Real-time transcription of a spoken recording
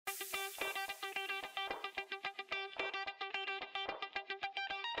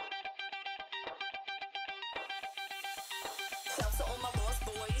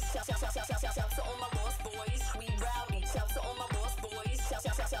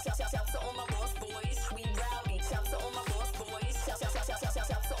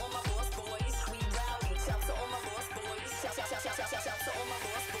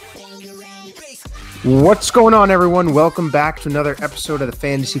What's going on, everyone? Welcome back to another episode of the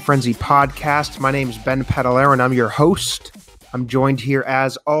Fantasy Frenzy podcast. My name is Ben Pedalero, and I'm your host. I'm joined here,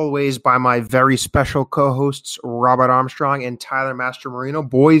 as always, by my very special co-hosts, Robert Armstrong and Tyler Mastromarino.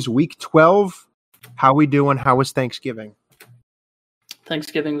 Boys, week 12. How we doing? How was Thanksgiving?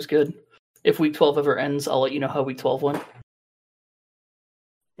 Thanksgiving was good. If week 12 ever ends, I'll let you know how week 12 went.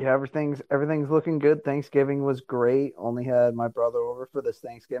 Yeah, everything's looking good. Thanksgiving was great. Only had my brother over for this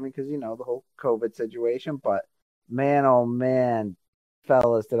Thanksgiving because, the whole COVID situation. But man, oh man,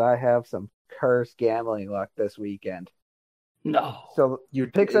 fellas, did I have some cursed gambling luck this weekend. No. So You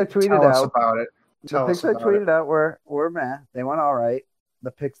picks I tweeted tell us out about it. The picks I tweeted out were meh. They went all right. The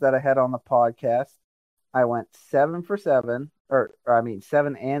picks that I had on the podcast, I went 7 for 7,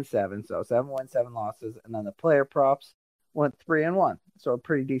 7 and 7. So 7 wins, 7 losses, and then the player props went 3 and 1. So a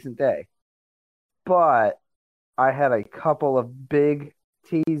pretty decent day. But I had a couple of big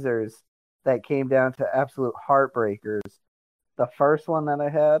teasers that came down to absolute heartbreakers. The first one that I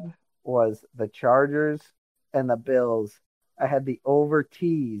had was the Chargers and the Bills. I had the over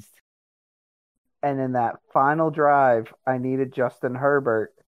teased. And in that final drive, I needed Justin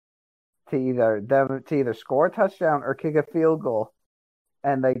Herbert to either score a touchdown or kick a field goal.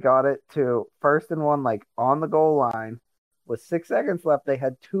 And they got it to 1st and 1, like on the goal line. With 6 seconds left, they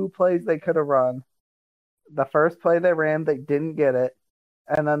had 2 plays they could have run. The first play they ran, they didn't get it.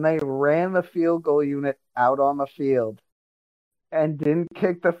 And then they ran the field goal unit out on the field and didn't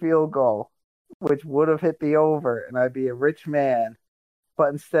kick the field goal, which would have hit the over, and I'd be a rich man. But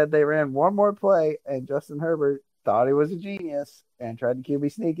instead, they ran one more play, and Justin Herbert thought he was a genius and tried to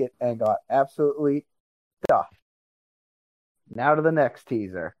QB sneak it and got absolutely stuffed. Now to the next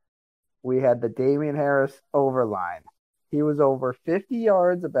teaser. We had the Damian Harris over line. He was over 50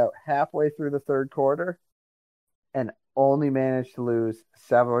 yards about halfway through the third quarter and only managed to lose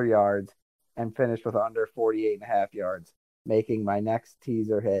several yards and finished with under 48.5 yards, making my next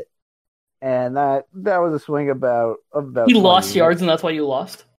teaser hit. And that was a swing about he lost yards, and that's why you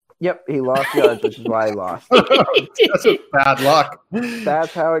lost? Yep, he lost yards, which is why he lost. That's bad luck.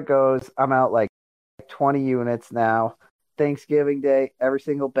 That's how it goes. I'm out like 20 units now. Thanksgiving Day, every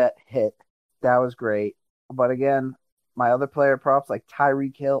single bet hit. That was great. But again, my other player props, like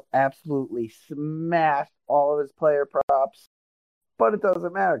Tyreek Hill, absolutely smashed all of his player props. But it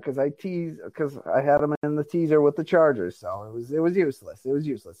doesn't matter because I had him in the teaser with the Chargers, so it was useless. It was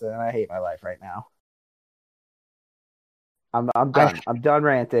useless, and I hate my life right now. I'm done. I'm done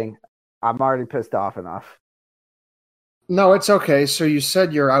ranting. I'm already pissed off enough. No, it's okay. So you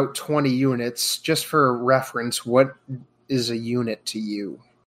said you're out 20 units. Just for reference, what is a unit to you?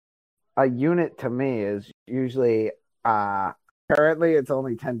 A unit to me is usually currently it's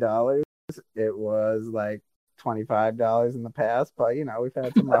only $10. It was like $25 in the past, but we've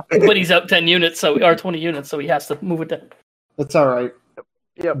had some rough. But he's out 10 units, or 20 units, so he has to move it down. That's all right.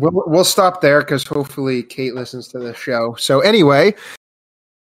 Yep. We'll stop there because hopefully Kate listens to the show. So anyway,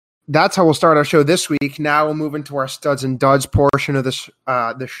 that's how we'll start our show this week. Now we'll move into our studs and duds portion of this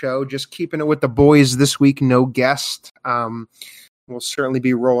the show. Just keeping it with the boys this week. No guest. We'll certainly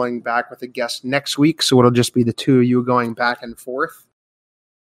be rolling back with a guest next week, so it'll just be the two of you going back and forth.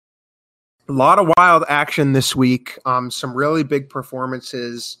 A lot of wild action this week. Some really big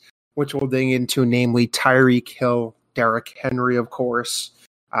performances, which we'll dig into, namely Tyreek Hill, Derrick Henry, of course,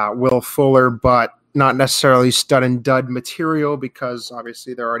 Will Fuller, but not necessarily stud and dud material because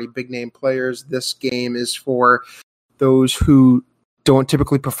obviously they're already big name players. This game is for those who don't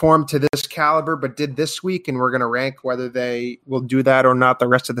typically perform to this caliber, but did this week, and we're going to rank whether they will do that or not the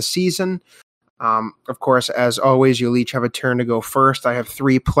rest of the season. Of course, as always, you'll each have a turn to go first. I have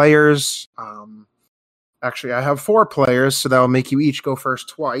 3 players. Actually, I have 4 players, so that will make you each go first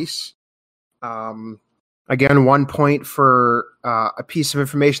twice. Again, 1 point for a piece of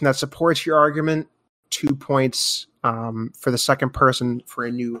information that supports your argument, 2 points for the second person for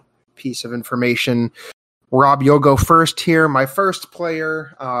a new piece of information. Rob, you'll go first here. My first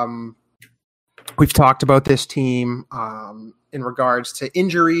player, we've talked about this team in regards to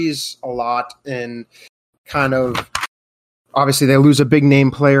injuries a lot, and kind of obviously they lose a big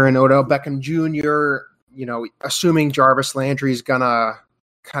name player in Odell Beckham Jr., assuming Jarvis Landry is going to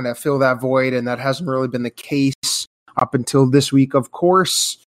kind of fill that void, and that hasn't really been the case up until this week, of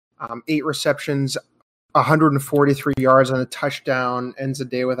course. 8 receptions, 143 yards and a touchdown, ends the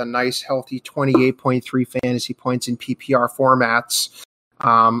day with a nice, healthy 28.3 fantasy points in PPR formats.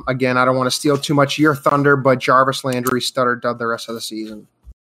 Again, I don't want to steal too much of your thunder, but Jarvis Landry stutter dud the rest of the season.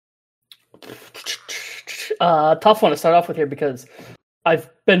 Tough one to start off with here because I've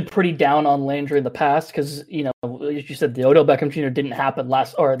been pretty down on Landry in the past because, you know, as you said, the Odell Beckham Jr. didn't happen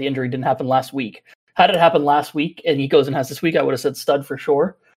the injury didn't happen last week. Had it happened last week and he goes and has this week, I would have said stud for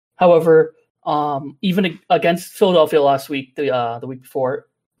sure. However, even against Philadelphia last week, the week before,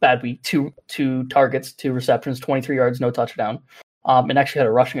 bad week, two targets, 2 receptions, 23 yards, no touchdown. And actually had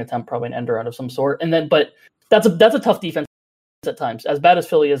a rushing attempt, probably an end around of some sort. And then, but that's a tough defense at times. As bad as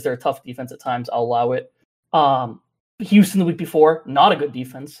Philly is, they're a tough defense at times. I'll allow it. Houston the week before, not a good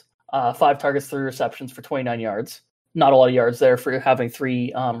defense. 5 targets, 3 receptions for 29 yards. Not a lot of yards there for having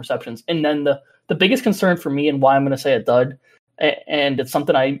 3 receptions. And then the biggest concern for me and why I'm going to say a dud, and it's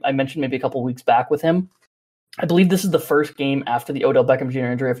something I mentioned maybe a couple weeks back with him. I believe this is the first game after the Odell Beckham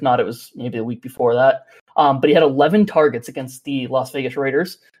Jr. injury. If not, it was maybe the week before that. But he had 11 targets against the Las Vegas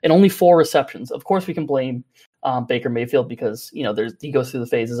Raiders and only 4 receptions. Of course, we can blame Baker Mayfield because, you know, he goes through the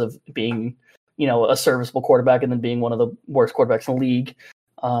phases of being, you know, a serviceable quarterback and then being one of the worst quarterbacks in the league.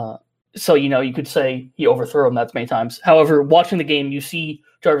 So, you know, you could say he overthrew him that many times. However, watching the game, you see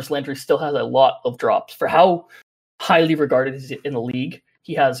Jarvis Landry still has a lot of drops. For how highly regarded he is in the league,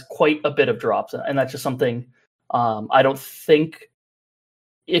 he has quite a bit of drops. And that's just something I don't think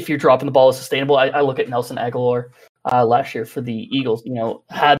if you're dropping the ball is sustainable. I look at Nelson Aguilar last year for the Eagles, you know,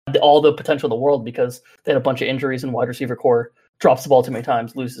 had all the potential in the world because they had a bunch of injuries and wide receiver core, drops the ball too many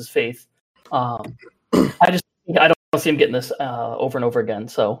times, loses faith. I don't see him getting this over and over again.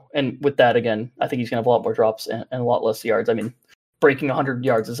 So, and with that, again, I think he's going to have a lot more drops and a lot less yards. I mean, breaking 100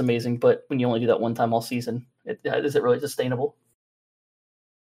 yards is amazing, but when you only do that one time all season, is it really sustainable?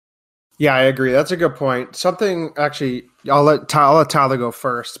 Yeah, I agree. That's a good point. Something actually, I'll let Tyler go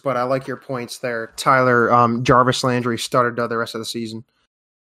first, but I like your points there. Tyler, Jarvis Landry started the rest of the season.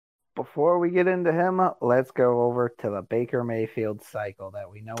 Before we get into him, let's go over to the Baker Mayfield cycle that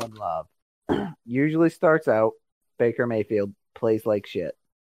we know and love. Usually starts out, Baker Mayfield plays like shit.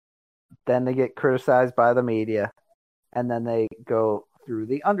 Then they get criticized by the media, and then they go through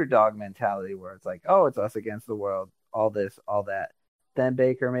the underdog mentality where it's like, oh, it's us against the world, all this, all that. Then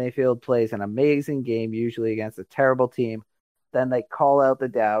Baker Mayfield plays an amazing game, usually against a terrible team. Then they call out the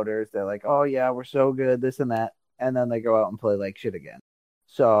doubters. They're like, oh, yeah, we're so good, this and that. And then they go out and play like shit again.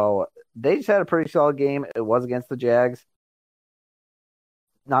 So they just had a pretty solid game. It was against the Jags.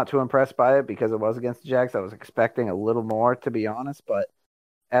 Not too impressed by it because it was against the Jags. I was expecting a little more, to be honest. But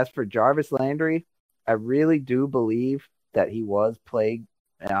as for Jarvis Landry, I really do believe that he was plagued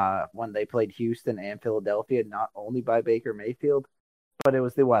when they played Houston and Philadelphia, not only by Baker Mayfield, but it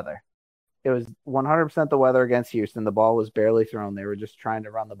was the weather. It was 100% the weather against Houston. The ball was barely thrown. They were just trying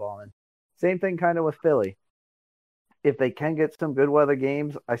to run the ball in. Same thing kind of with Philly. If they can get some good weather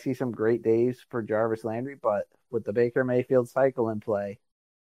games, I see some great days for Jarvis Landry, but with the Baker Mayfield cycle in play,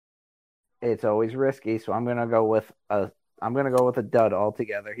 it's always risky. So I'm gonna go with a dud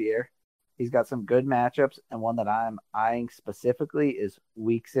altogether here. He's got some good matchups, and one that I'm eyeing specifically is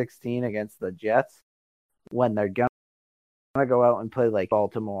Week 16 against the Jets when they're gonna go out and play like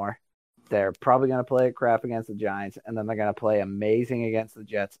Baltimore. They're probably going to play crap against the Giants, and then they're going to play amazing against the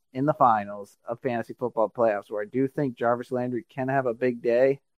Jets in the finals of fantasy football playoffs, where I do think Jarvis Landry can have a big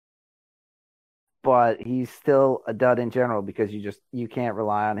day, but he's still a dud in general because you can't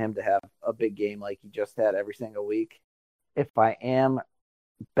rely on him to have a big game like he just had every single week. If I am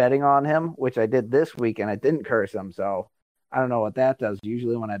betting on him, which I did this week, and I didn't curse him, so I don't know what that does.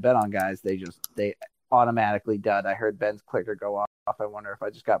 Usually when I bet on guys, they automatically dud. I heard Ben's clicker go off. I wonder if I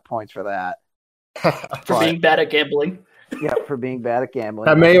just got points for that. For being bad at gambling. Yeah, for being bad at gambling.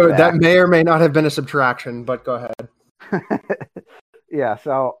 That may or may not have been a subtraction, but go ahead. Yeah,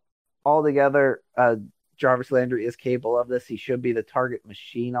 so altogether, Jarvis Landry is capable of this. He should be the target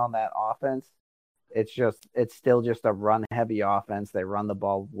machine on that offense. It's still just a run-heavy offense. They run the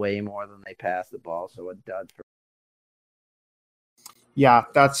ball way more than they pass the ball, so a dud for. Yeah,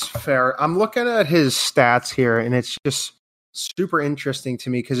 that's fair. I'm looking at his stats here, and it's just super interesting to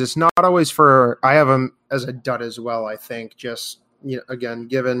me because it's not always I have him as a dud as well, I think, just, you know, again,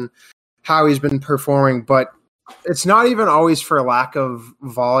 given how he's been performing, but it's not even always for lack of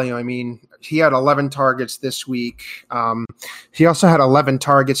volume. I mean, he had 11 targets this week. He also had 11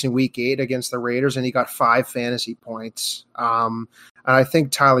 targets in week 8 against the Raiders, and he got 5 fantasy points. And I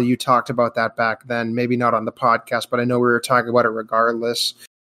think, Tyler, you talked about that back then, maybe not on the podcast, but I know we were talking about it regardless.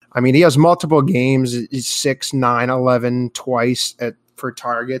 I mean, he has multiple games. He's 6, 9, 11 twice for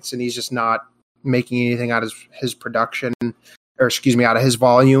targets, and he's just not making anything out of his production, out of his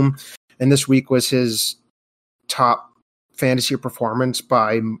volume. And this week was his top fantasy performance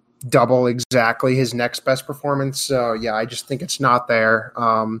by double exactly his next best performance. So yeah, I just think it's not there.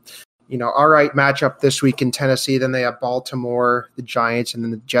 All right, matchup this week in Tennessee. Then they have Baltimore, the Giants, and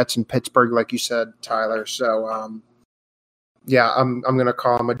then the Jets in Pittsburgh, like you said, Tyler. So yeah, I'm going to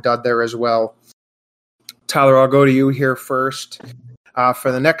call him a dud there as well. Tyler, I'll go to you here first.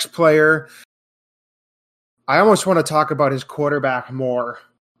 For the next player, I almost want to talk about his quarterback more,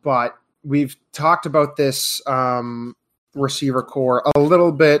 but we've talked about this receiver core a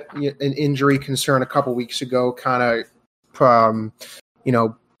little bit. An injury concern a couple weeks ago kind of,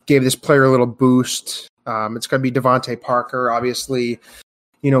 gave this player a little boost. It's going to be Devontae Parker. Obviously,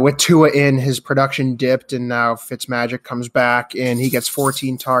 with Tua in, his production dipped, and now Fitzmagic comes back, and he gets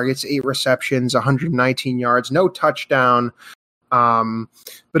 14 targets, 8 receptions, 119 yards, no touchdown. But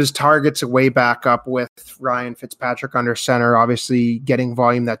his targets are way back up with Ryan Fitzpatrick under center, obviously getting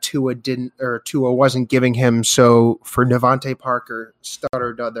volume that Tua wasn't giving him. So for Devontae Parker, stud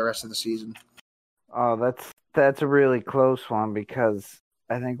or dud the rest of the season? Oh, that's a really close one because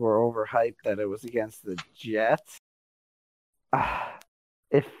I think we're overhyped that it was against the Jets.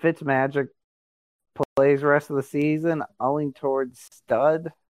 If Fitzmagic plays the rest of the season, I'll lean towards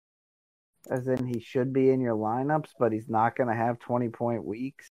stud, as in he should be in your lineups, but he's not going to have 20-point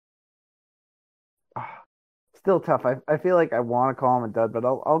weeks. Still tough. I feel like I want to call him a dud, but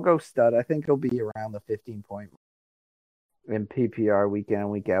I'll go stud. I think he'll be around the 15-point in PPR week in and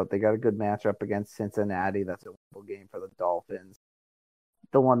week out. They got a good matchup against Cincinnati. That's a winnable game for the Dolphins.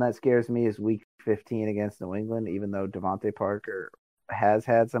 The one that scares me is week 15 against New England, even though Devontae Parker has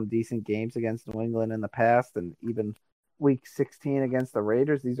had some decent games against New England in the past, and even week 16 against the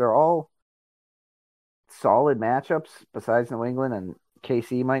Raiders. These are all solid matchups besides New England, and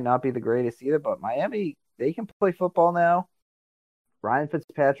KC might not be the greatest either, but Miami, they can play football now. Ryan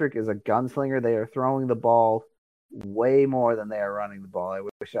Fitzpatrick is a gunslinger. They are throwing the ball way more than they are running the ball. I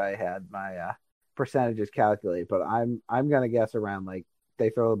wish I had my percentages calculated, but I'm going to guess around they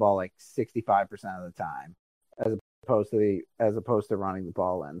throw the ball 65% of the time as opposed to running the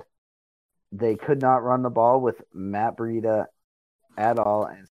ball, and they could not run the ball with Matt Breida at all,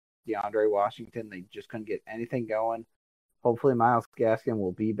 and DeAndre Washington, they just couldn't get anything going. Hopefully Myles Gaskin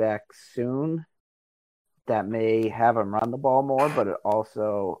will be back soon. That may have him run the ball more, but it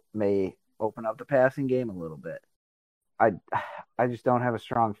also may open up the passing game a little bit. I just don't have a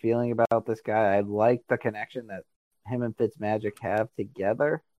strong feeling about this guy. I like the connection that him and Fitzmagic have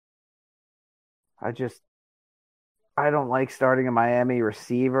together. I don't like starting a Miami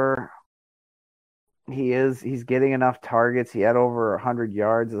receiver. He's getting enough targets. He had over 100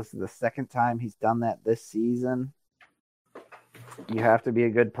 yards. This is the second time he's done that this season. You have to be a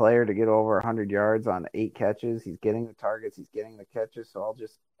good player to get over 100 yards on 8 catches. He's getting the targets. He's getting the catches. So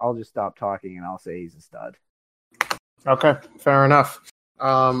I'll just stop talking and I'll say he's a stud. Okay, fair enough.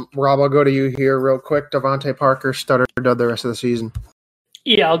 Rob, I'll go to you here real quick. Devontae Parker, stud or dud the rest of the season?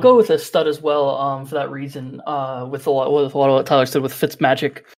 Yeah, I'll go with a stud as well. For that reason, with a lot of what Tyler said with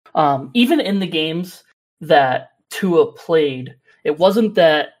Fitzmagic. Even in the games that Tua played, it wasn't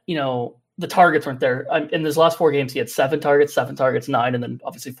that the targets weren't there. In his last 4 games, he had 7 targets, 9, and then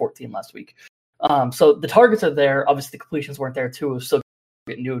obviously 14 last week. So the targets are there. Obviously, the completions weren't there. Tua was still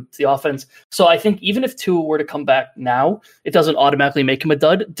getting new to the offense. So I think even if Tua were to come back now, it doesn't automatically make him a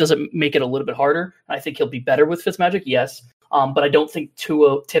dud. Does it make it a little bit harder? I think he'll be better with Fitzmagic, yes. But I don't think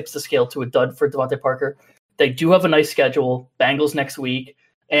Tua tips the scale to a dud for Devontae Parker. They do have a nice schedule. Bengals next week.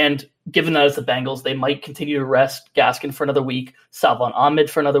 And given that it's the Bengals, they might continue to rest Gaskin for another week, Salvon Ahmed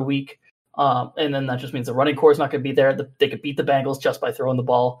for another week. And then that just means the running core is not going to be there. They could beat the Bengals just by throwing the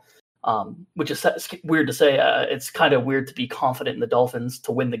ball, which is weird to say. It's kind of weird to be confident in the Dolphins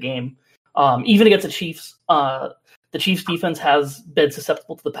to win the game. Even against the Chiefs, the Chiefs defense has been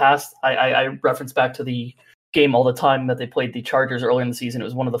susceptible to the pass. I reference back to the game all the time that they played the Chargers earlier in the season. It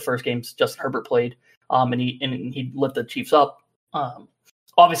was one of the first games Justin Herbert played, and he lit the Chiefs up.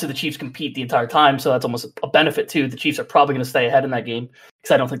 Obviously, the Chiefs compete the entire time, so that's almost a benefit too. The Chiefs are probably going to stay ahead in that game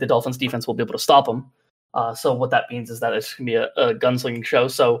because I don't think the Dolphins defense will be able to stop them. So what that means is that it's going to be a gunslinging show.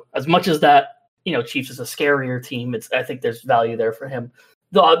 So as much as that, Chiefs is a scarier team, I think there's value there for him.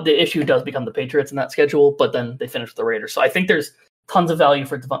 The issue does become the Patriots in that schedule, but then they finish with the Raiders. So I think there's tons of value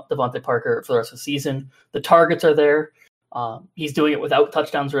for Devontae Parker for the rest of the season. The targets are there. He's doing it without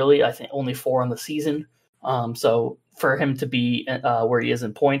touchdowns, really. I think only 4 on the season. So for him to be where he is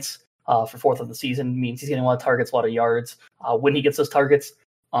in points for 4th of the season means he's getting a lot of targets, a lot of yards. When he gets those targets,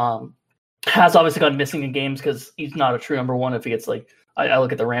 has obviously gone missing in games because he's not a true number one. If he gets I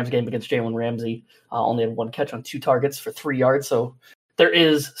look at the Rams game against Jalen Ramsey, only had 1 catch on 2 targets for 3 yards. So there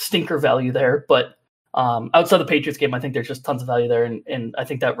is stinker value there, but Outside the Patriots game, I think there's just tons of value there, and I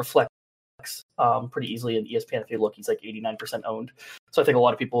think that reflects pretty easily in ESPN. If you look, he's like 89% owned. So I think a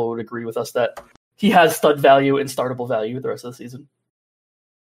lot of people would agree with us that he has stud value and startable value the rest of the season.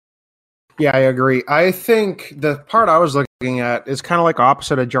 Yeah, I agree. I think the part I was looking at is kind of like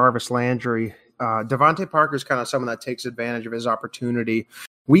opposite of Jarvis Landry. Devontae Parker is kind of someone that takes advantage of his opportunity.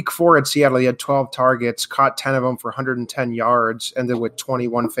 Week 4 at Seattle, he had 12 targets, caught 10 of them for 110 yards, ended with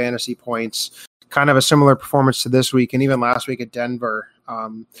 21 fantasy points. Kind of a similar performance to this week, and even last week at Denver,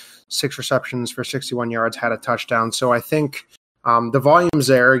 6 receptions for 61 yards, had a touchdown. So I think the volume's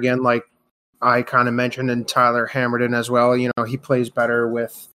there again, like I kind of mentioned, and Tyler hammered in as well. You know, he plays better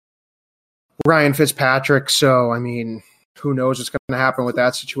with Ryan Fitzpatrick. So, I mean, who knows what's going to happen with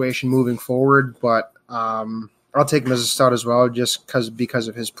that situation moving forward. But I'll take him as a stud as well, just because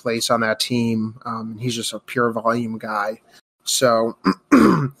of his place on that team. He's just a pure volume guy. So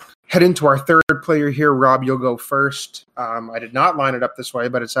head into our third player here. Rob, you'll go first. I did not line it up this way,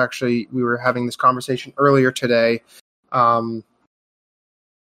 but it's actually, we were having this conversation earlier today. It's going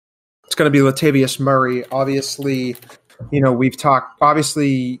to be Latavius Murray. Obviously, you know, we've talked,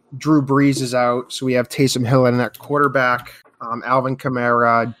 obviously Drew Brees is out, so we have Taysom Hill in that quarterback. Alvin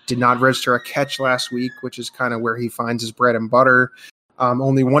Kamara did not register a catch last week, which is kind of where he finds his bread and butter.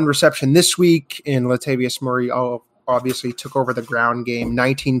 Only 1 reception this week, and Latavius Murray obviously took over the ground game,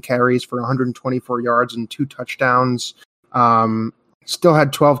 19 carries for 124 yards and 2 touchdowns. Still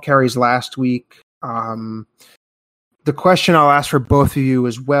had 12 carries last week. The question I'll ask for both of you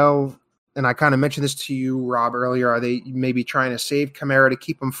as well, and I kind of mentioned this to you, Rob, earlier, are they maybe trying to save Kamara to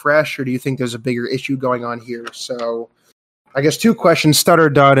keep him fresh, or do you think there's a bigger issue going on here? So I guess 2 questions, stud or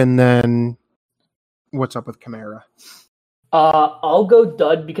dud, and then what's up with Kamara? I'll go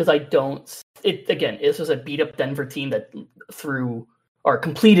dud because I don't. Again, this was a beat-up Denver team that threw or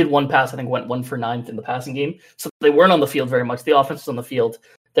completed 1 pass, I think went 1 for 9 in the passing game. So they weren't on the field very much. The offense was on the field.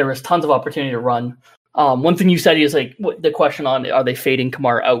 There was tons of opportunity to run. One thing you said is like the question on, are they fading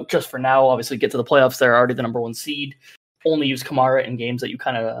Kamara out just for now? Obviously, get to the playoffs. They're already the number 1 seed. Only use Kamara in games that you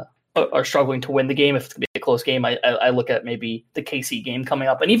kind of are struggling to win the game. If it's going to be a close game, I look at maybe the KC game coming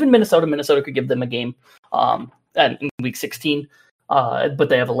up. And even Minnesota. Minnesota could give them a game in week 16. But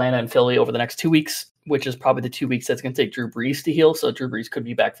they have Atlanta and Philly over the next 2 weeks, which is probably the 2 weeks that's going to take Drew Brees to heal. So Drew Brees could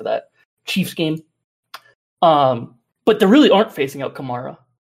be back for that Chiefs game. But they really aren't facing out Kamara.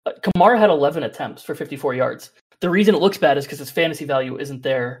 Kamara had 11 attempts for 54 yards. The reason it looks bad is because his fantasy value isn't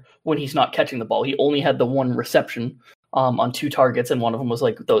there when he's not catching the ball. He only had the 1 reception on 2 targets, and one of them was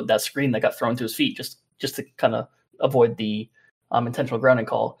like that screen that got thrown to his feet just to kind of avoid the intentional grounding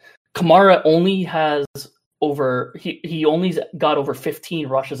call. Kamara only has he only got over 15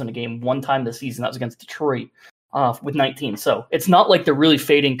 rushes in a game 1 time this season. That was against Detroit with 19. So it's not like they're really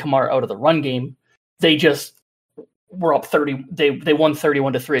fading Kamara out of the run game. They just were up 30. They won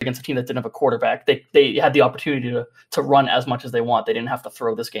 31-3 against a team that didn't have a quarterback. They had the opportunity to run as much as they want. They didn't have to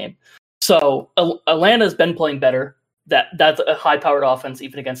throw this game. So Atlanta's been playing better. That's a high-powered offense,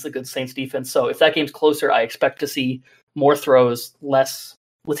 even against the good Saints defense. So if that game's closer, I expect to see more throws, less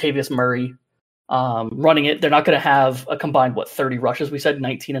Latavius Murray running it. They're not going to have a combined 30 rushes. We said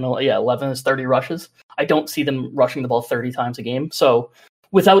 19 and 11 is 30 rushes. I don't see them rushing the ball 30 times a game. So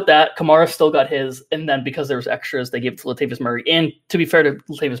without that, Kamara still got his, and then because there was extras, they gave it to Latavius Murray. And to be fair to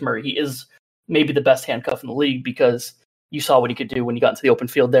Latavius Murray, he is maybe the best handcuff in the league because you saw what he could do when he got into the open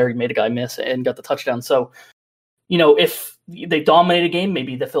field there. He made a guy miss and got the touchdown. So, you know, if they dominate a game,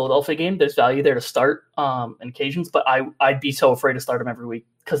 maybe the Philadelphia game, there's value there to start on occasions, but I'd be so afraid to start him every week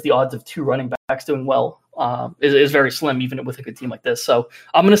because the odds of 2 running backs doing well is very slim, even with a good team like this. So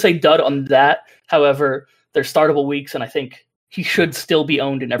I'm going to say dud on that. However, they're startable weeks, and I think he should still be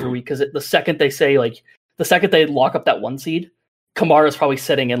owned in every week because the second they lock up that 1 seed, Kamara is probably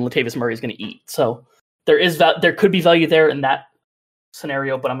sitting and Latavius Murray is going to eat. So there could be value there in that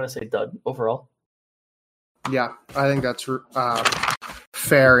scenario, but I'm going to say dud overall. Yeah, I think that's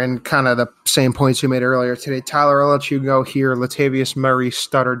fair and kind of the same points you made earlier today. Tyler, I'll let you go here. Latavius Murray,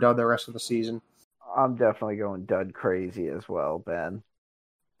 stud or dud the rest of the season? I'm definitely going dud crazy as well, Ben.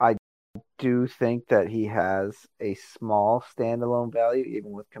 I do think that he has a small standalone value,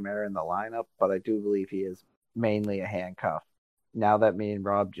 even with Kamara in the lineup, but I do believe he is mainly a handcuff. Now that me and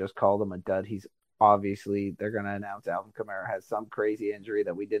Rob just called him a dud, obviously, they're going to announce Alvin Kamara has some crazy injury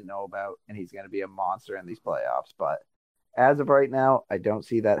that we didn't know about, and he's going to be a monster in these playoffs. But as of right now, I don't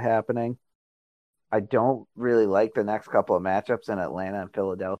see that happening. I don't really like the next couple of matchups in Atlanta and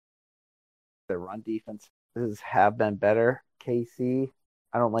Philadelphia. Their run defenses have been better. KC,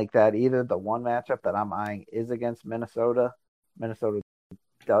 I don't like that either. The one matchup that I'm eyeing is against Minnesota. Minnesota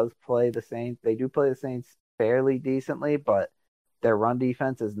does play the Saints. They do play the Saints fairly decently, but their run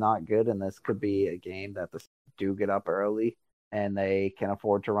defense is not good, and this could be a game that the Saints do get up early, and they can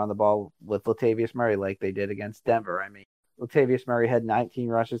afford to run the ball with Latavius Murray like they did against Denver. I mean, Latavius Murray had 19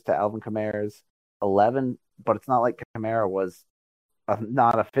 rushes to Alvin Kamara's 11, but it's not like Kamara was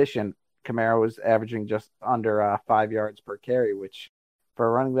not efficient. Kamara was averaging just under 5 yards per carry, which for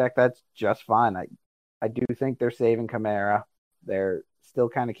a running back, that's just fine. I do think they're saving Kamara. They're still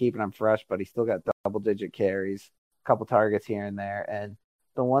kind of keeping him fresh, but he's still got double-digit carries, a couple targets here and there. And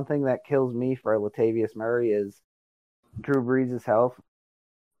the one thing that kills me for Latavius Murray is Drew Brees' health.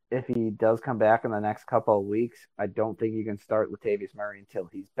 If he does come back in the next couple of weeks, I don't think you can start Latavius Murray until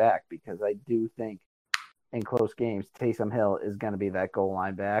he's back, because I do think in close games, Taysom Hill is going to be that goal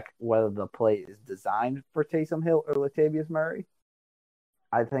line back. Whether the play is designed for Taysom Hill or Latavius Murray,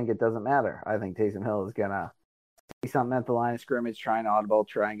 I think it doesn't matter. I think Taysom Hill is going to see something at the line of scrimmage, try an audible,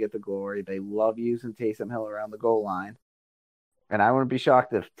 try and get the glory. They love using Taysom Hill around the goal line. And I wouldn't be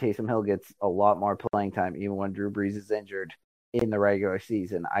shocked if Taysom Hill gets a lot more playing time, even when Drew Brees is injured in the regular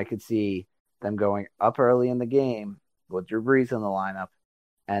season. I could see them going up early in the game with Drew Brees in the lineup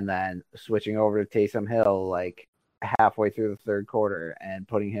and then switching over to Taysom Hill like halfway through the third quarter and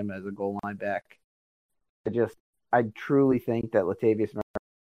putting him as a goal line back. I truly think that Latavius Murray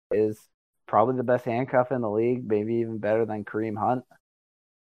is probably the best handcuff in the league, maybe even better than Kareem Hunt.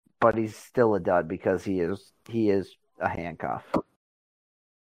 But he's still a dud because he is a handcuff.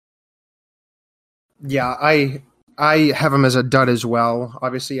 Yeah, I have him as a dud as well.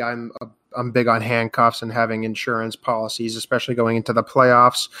 Obviously, I'm big on handcuffs and having insurance policies, especially going into the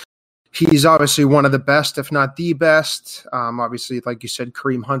playoffs. He's obviously one of the best, if not the best. Obviously, like you said,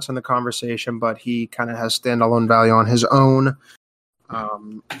 Kareem Hunt's in the conversation, but he kind of has standalone value on his own.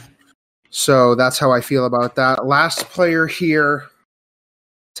 So that's how I feel about that. Last player here,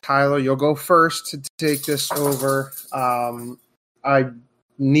 Tyler, you'll go first to take this over. I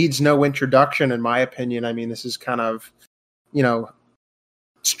needs no introduction, in my opinion. I mean, this is kind of,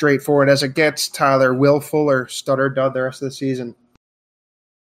 straightforward as it gets. Tyler, Will Fuller, stud or dud the rest of the season?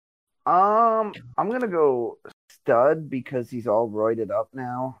 I'm gonna go stud because he's all roided up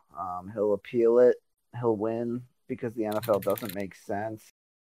now. He'll appeal it. He'll win because the NFL doesn't make sense.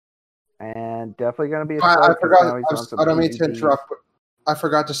 And definitely gonna be a stud. I forgot. I don't mean to interrupt, but I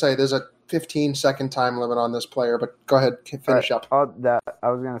forgot to say there's a 15-second time limit on this player. But go ahead, finish up. I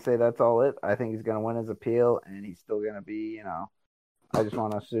was gonna say that's all it. I think he's gonna win his appeal, and he's still gonna be, I just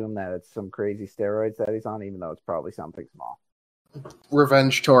want to assume that it's some crazy steroids that he's on, even though it's probably something small.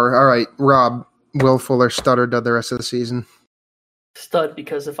 Revenge tour. All right, Rob, Will Fuller, stud or dud the rest of the season? Stud,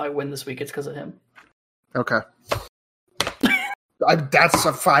 because if I win this week, it's because of him. Okay. That's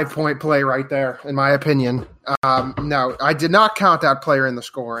a 5-point play right there, in my opinion. No, I did not count that player in the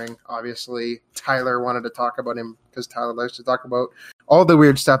scoring. Obviously, Tyler wanted to talk about him because Tyler likes to talk about all the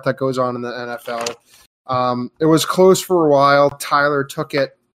weird stuff that goes on in the NFL. It was close for a while. Tyler took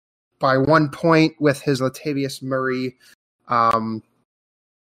it by 1 point with his Latavius Murray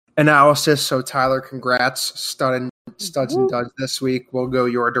analysis. So, Tyler, congrats. Studs and duds this week. We'll go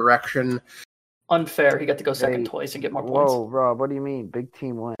your direction. Unfair. He got to go second twice and get more points. Whoa, Rob, what do you mean? Big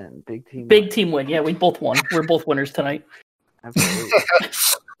team win. Big team win. Yeah, we both won. We're both winners tonight. Absolutely.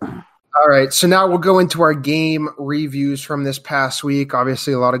 All right, so now we'll go into our game reviews from this past week.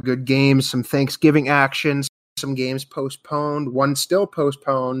 Obviously, a lot of good games, some Thanksgiving actions, some games postponed, one still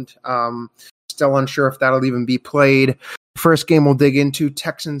postponed. Still unsure if that'll even be played. First game we'll dig into,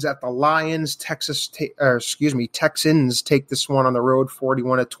 Texans at the Lions. Texans take this one on the road,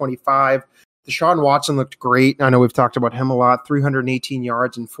 41-25. Deshaun Watson looked great. I know we've talked about him a lot. 318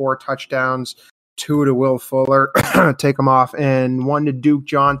 yards and 4 touchdowns. 2 to Will Fuller, take him off, and 1 to Duke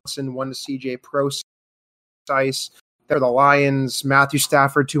Johnson, 1 to CJ Procise. They're the Lions. Matthew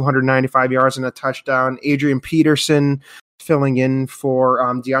Stafford, 295 yards and a touchdown. Adrian Peterson filling in for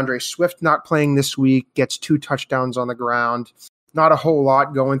DeAndre Swift, not playing this week, gets 2 touchdowns on the ground. Not a whole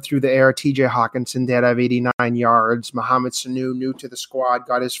lot going through the air. TJ Hawkinson did have 89 yards. Mohamed Sanu, new to the squad,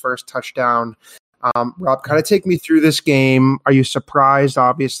 got his first touchdown. Rob, kind of take me through this game. Are you surprised?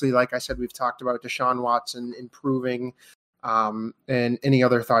 Obviously, like I said, we've talked about Deshaun Watson improving. And any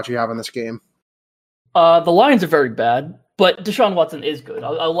other thoughts you have on this game? The Lions are very bad, but Deshaun Watson is good.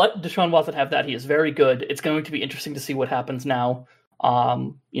 I'll let Deshaun Watson have that. He is very good. It's going to be interesting to see what happens now.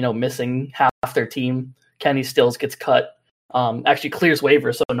 Missing half their team. Kenny Stills gets cut. Actually clears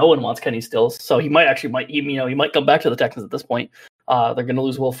waivers, so no one wants Kenny Stills. So he might come back to the Texans at this point. They're going to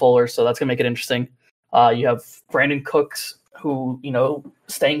lose Will Fuller, so that's going to make it interesting. You have Brandon Cooks, who,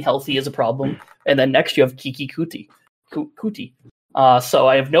 staying healthy is a problem. And then next you have Kiki Kuti, So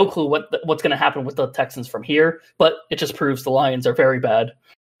I have no clue what's going to happen with the Texans from here, but it just proves the Lions are very bad.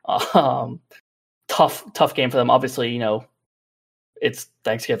 Tough game for them. Obviously, it's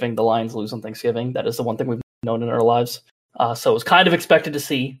Thanksgiving. The Lions lose on Thanksgiving. That is the one thing we've known in our lives. So it was kind of expected to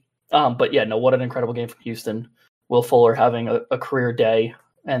see. But yeah, no, what an incredible game from Houston. Will Fuller having a career day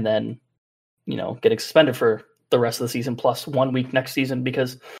and then, getting suspended for the rest of the season plus 1 week next season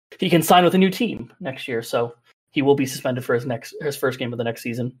because he can sign with a new team next year. So he will be suspended for his first game of the next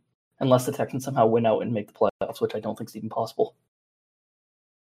season unless the Texans somehow win out and make the playoffs, which I don't think is even possible.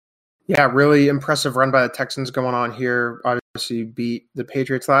 Yeah, really impressive run by the Texans going on here. Obviously beat the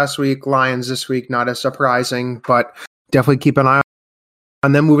Patriots last week, Lions this week, not as surprising, but definitely keep an eye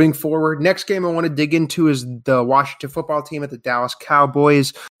on them moving forward. Next game I want to dig into is the Washington football team at the Dallas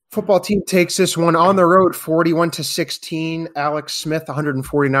Cowboys. Football team takes this one on the road, 41-16. Alex Smith,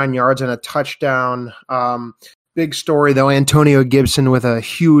 149 yards and a touchdown. Big story, though. Antonio Gibson with a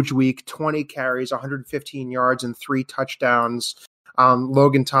huge week, 20 carries, 115 yards, and 3 touchdowns.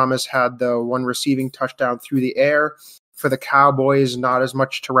 Logan Thomas had the one receiving touchdown through the air. For the Cowboys, not as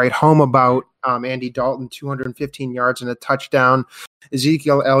much to write home about. Andy Dalton, 215 yards and a touchdown.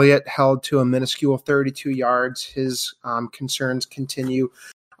 Ezekiel Elliott held to a minuscule 32 yards. His concerns continue.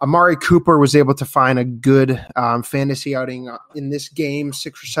 Amari Cooper was able to find a good fantasy outing in this game,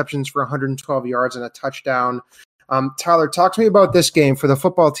 6 receptions for 112 yards and a touchdown. Tyler, talk to me about this game. For the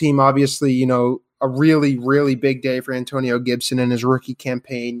football team, obviously, a really, really big day for Antonio Gibson in his rookie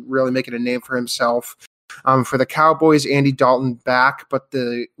campaign, really making a name for himself. For the Cowboys, Andy Dalton back, but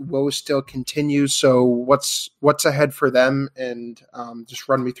the woe still continues. So what's ahead for them? And just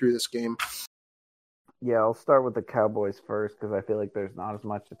run me through this game. Yeah, I'll start with the Cowboys first because I feel like there's not as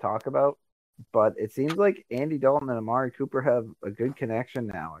much to talk about. But it seems like Andy Dalton and Amari Cooper have a good connection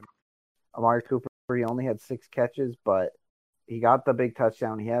now. Amari Cooper, he only had 6 catches, but he got the big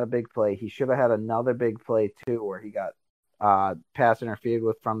touchdown. He had a big play. He should have had another big play, too, where he got pass interfered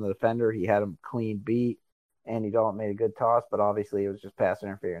with from the defender. He had him clean beat. Andy Dalton made a good toss, but obviously it was just pass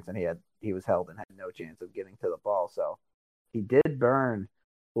interference, and he was held and had no chance of getting to the ball. So he did burn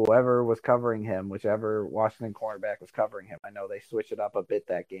whoever was covering him, whichever Washington cornerback was covering him. I know they switched it up a bit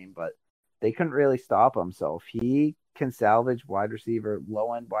that game, but they couldn't really stop him. So if he can salvage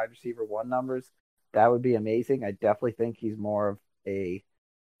low-end wide receiver 1 numbers, that would be amazing. I definitely think he's more of a,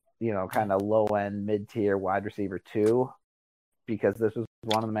 kind of low-end, mid-tier wide receiver 2 because this was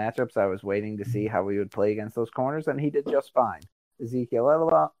one of the matchups I was waiting to see how we would play against those corners, and he did just fine. Ezekiel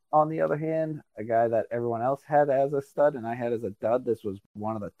Elliott, on the other hand, a guy that everyone else had as a stud and I had as a dud, this was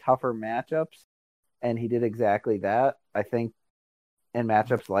one of the tougher matchups, and he did exactly that. I think in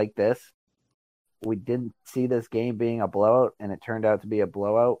matchups like this, we didn't see this game being a blowout, and it turned out to be a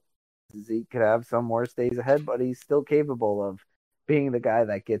blowout. Zeke could have some worse days ahead, but he's still capable of being the guy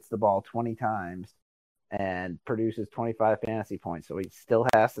that gets the ball 20 times and produces 25 fantasy points. So he still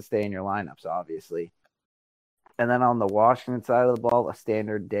has to stay in your lineups, obviously. And then on the Washington side of the ball, a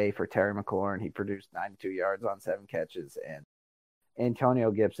standard day for Terry McLaurin. He produced 92 yards on 7 catches. And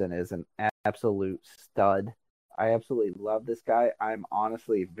Antonio Gibson is an absolute stud. I absolutely love this guy. I'm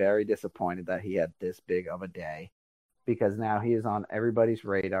honestly very disappointed that he had this big of a day because now he is on everybody's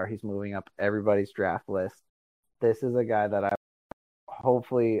radar. He's moving up everybody's draft list. This is a guy that I'm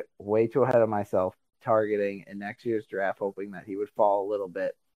hopefully way too ahead of myself targeting in next year's draft, hoping that he would fall a little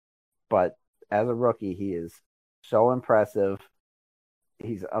bit. But as a rookie, he is so impressive.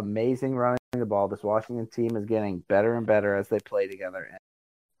 He's amazing running the ball. This Washington team is getting better and better as they play together. And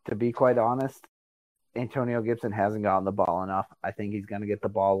to be quite honest, Antonio Gibson hasn't gotten the ball enough. I think he's going to get the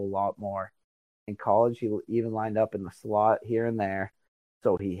ball a lot more. In college, he even lined up in the slot here and there.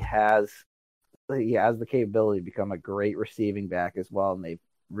 So he has the capability to become a great receiving back as well. And they've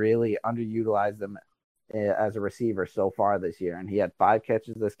really underutilized him as a receiver so far this year. And he had 5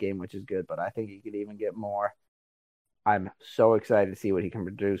 catches this game, which is good, but I think he could even get more. I'm so excited to see what he can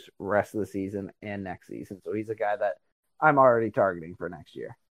produce rest of the season and next season. So he's a guy that I'm already targeting for next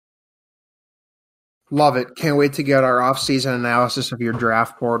year. Love it. Can't wait to get our off-season analysis of your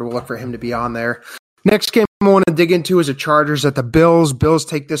draft board. We'll look for him to be on there. Next game I want to dig into is the Chargers at the Bills. Bills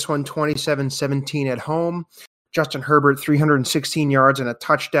take this one 27-17 at home. Justin Herbert, 316 yards and a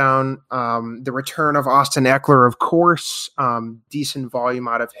touchdown. The return of Austin Eckler, of course. Decent volume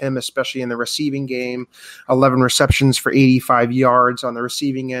out of him, especially in the receiving game. 11 receptions for 85 yards on the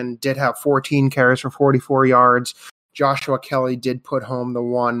receiving end. Did have 14 carries for 44 yards. Joshua Kelly did put home the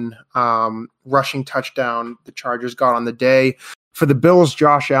one rushing touchdown the Chargers got on the day. For the Bills,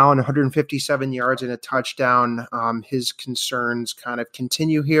 Josh Allen, 157 yards and a touchdown. His concerns kind of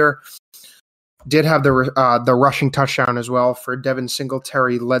continue here. did have the rushing touchdown as well for Devin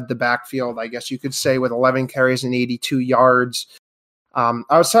Singletary, led the backfield, I guess you could say, with 11 carries and 82 yards.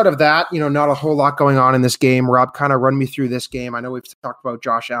 Outside of that, not a whole lot going on in this game. Rob, kind of run me through this game. I know we've talked about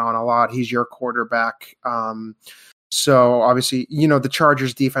Josh Allen a lot. He's your quarterback. So obviously, the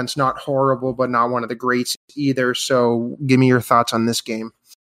Chargers defense, not horrible, but not one of the greats either. So give me your thoughts on this game.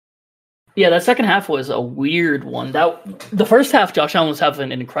 Yeah, that second half was a weird one. The first half, Josh Allen was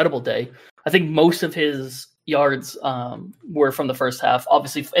having an incredible day. I think most of his yards were from the first half.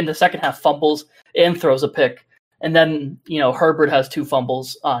 Obviously, in the second half, fumbles and throws a pick. And then, Herbert has 2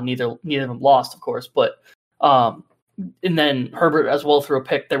 fumbles. Neither of them lost, of course. But and then Herbert as well threw a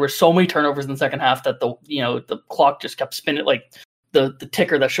pick. There were so many turnovers in the second half that the clock just kept spinning. Like the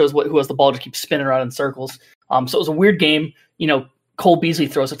ticker that shows who has the ball just keeps spinning around in circles. So it was a weird game. Cole Beasley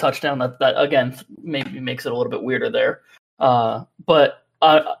throws a touchdown that again maybe makes it a little bit weirder there. But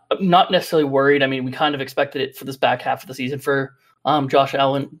I'm not necessarily worried. I mean, we kind of expected it for this back half of the season for Josh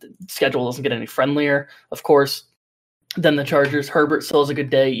Allen. The schedule doesn't get any friendlier, of course, than the Chargers. Herbert still has a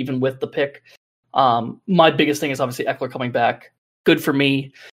good day, even with the pick. My biggest thing is obviously Eckler coming back. Good for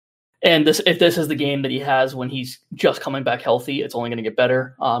me. And if this is the game that he has when he's just coming back healthy, it's only going to get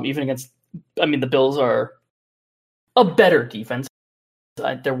better. Even against, the Bills are a better defense.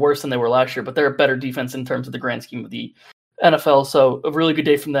 They're worse than they were last year, but they're a better defense in terms of the grand scheme of the NFL. So a really good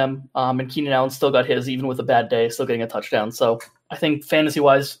day from them. And Keenan Allen still got his, even with a bad day, still getting a touchdown. So I think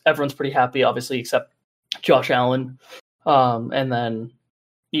fantasy-wise, everyone's pretty happy, obviously, except Josh Allen. And then,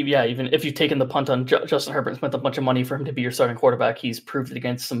 even if you've taken the punt on Justin Herbert and spent a bunch of money for him to be your starting quarterback, he's proved it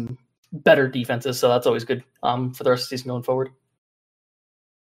against some better defenses. So that's always good for the rest of the season going forward.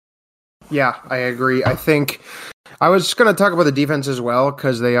 Yeah, I agree. I think I was going to talk about the defense as well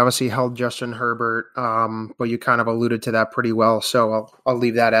because they obviously held Justin Herbert, but you kind of alluded to that pretty well, so I'll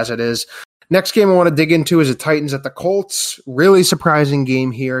leave that as it is. Next game I want to dig into is the Titans at the Colts. Really surprising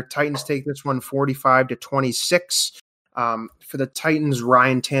game here. Titans take this one 45-26. For the Titans,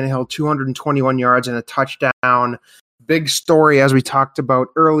 Ryan Tannehill, 221 yards and a touchdown. Big story, as we talked about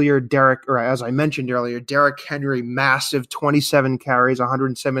earlier, as I mentioned earlier, Derrick Henry, massive 27 carries,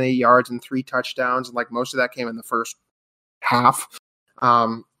 178 yards, and 3 touchdowns. And like most of that came in the first half,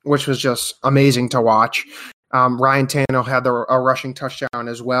 which was just amazing to watch. Ryan Tannehill had a rushing touchdown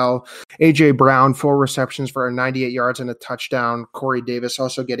as well. A.J. Brown, 4 receptions for 98 yards and a touchdown. Corey Davis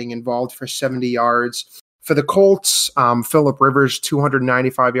also getting involved for 70 yards. For the Colts, Phillip Rivers,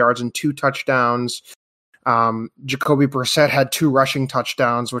 295 yards and 2 touchdowns. Jacoby Brissett had 2 rushing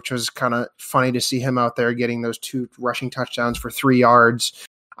touchdowns, which was kind of funny to see him out there getting those 2 rushing touchdowns for 3 yards.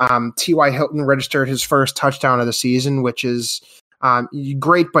 T.Y. Hilton registered his first touchdown of the season, which is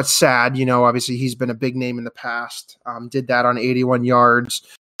great but sad. Obviously he's been a big name in the past. Did that on 81 yards.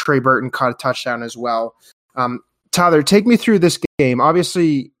 Trey Burton caught a touchdown as well. Tyler, take me through this game.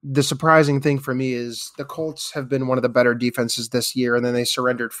 Obviously, the surprising thing for me is the Colts have been one of the better defenses this year, and then they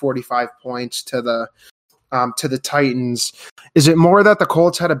surrendered 45 points to the Titans. Is it more that the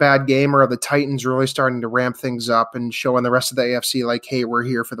Colts had a bad game, or are the Titans really starting to ramp things up and showing the rest of the AFC like, hey, we're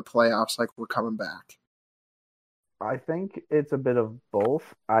here for the playoffs, like we're coming back? I think it's a bit of both.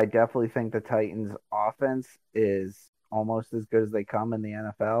 I definitely think the Titans' offense is almost as good as they come in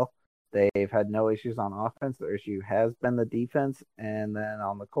the NFL. They've had no issues on offense. Their issue has been the defense. And then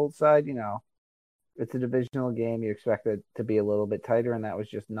on the Colts side, it's a divisional game. You expect it to be a little bit tighter, and that was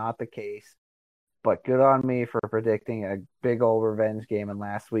just not the case. But good on me for predicting a big old revenge game in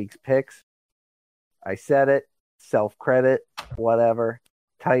last week's picks. I said it. Self-credit. Whatever.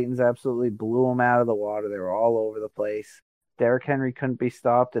 Titans absolutely blew them out of the water. They were all over the place. Derrick Henry couldn't be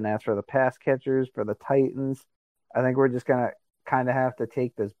stopped. And as for the pass catchers for the Titans, I think we're just going to kind of have to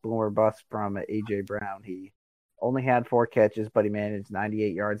take this boomer bust from A.J. Brown. He only had 4 catches, but he managed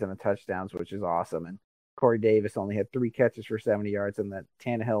 98 yards and a touchdown, which is awesome. And Corey Davis only had 3 catches for 70 yards, and then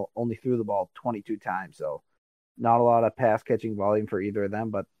Tannehill only threw the ball 22 times. So not a lot of pass catching volume for either of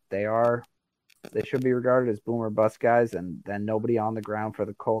them, but they should be regarded as boomer bust guys. And then nobody on the ground for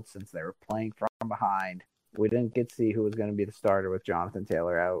the Colts since they were playing from behind. We didn't get to see who was going to be the starter with Jonathan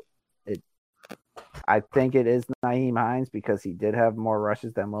Taylor out. I think it is Nyheim Hines because he did have more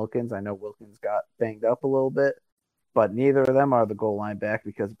rushes than Wilkins. I know Wilkins got banged up a little bit, but neither of them are the goal line back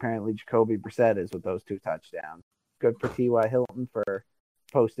because apparently Jacoby Brissett is with those 2 touchdowns. Good for T.Y. Hilton for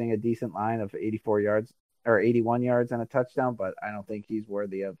posting a decent line of 84 yards or 81 yards and a touchdown, but I don't think he's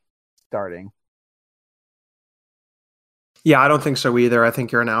worthy of starting. Yeah, I don't think so either. I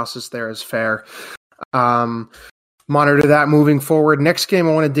think your analysis there is fair. Monitor that moving forward. Next game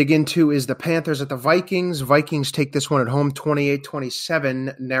I want to dig into is the Panthers at the Vikings. Vikings take this one at home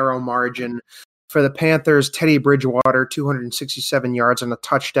 28-27, narrow margin. For the Panthers, Teddy Bridgewater, 267 yards and a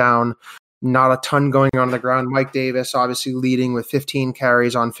touchdown. Not a ton going on the ground. Mike Davis obviously leading with 15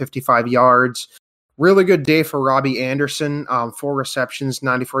 carries on 55 yards. Really good day for Robbie Anderson. 4 receptions,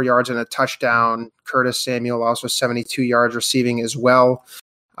 94 yards and a touchdown. Curtis Samuel also 72 yards receiving as well.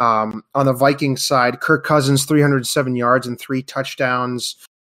 On the Vikings side, Kirk Cousins, 307 yards and 3 touchdowns.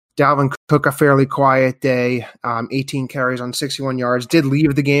 Dalvin Cook, a fairly quiet day, 18 carries on 61 yards. Did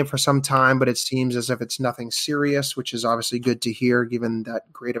leave the game for some time, but it seems as if it's nothing serious, which is obviously good to hear given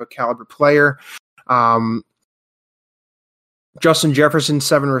that great of a caliber player. Justin Jefferson,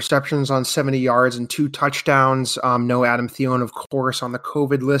 7 receptions on 70 yards and 2 touchdowns. No Adam Thielen, of course, on the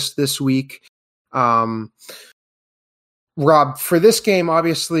COVID list this week. Rob, for this game,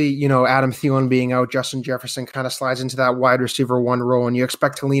 obviously, Adam Thielen being out, Justin Jefferson kind of slides into that wide receiver 1 role, and you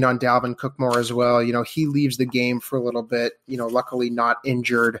expect to lean on Dalvin Cook more as well. He leaves the game for a little bit, luckily not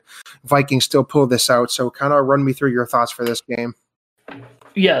injured. Vikings still pull this out, so kind of run me through your thoughts for this game.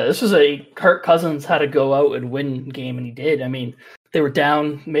 Yeah, this was a Kirk Cousins had to go out and win game, and he did. I mean, they were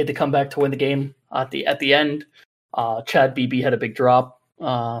down, made the comeback to win the game at the end. Chad Beebe had a big drop,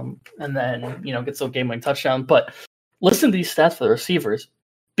 and then, gets a game-winning touchdown, but listen to these stats for the receivers.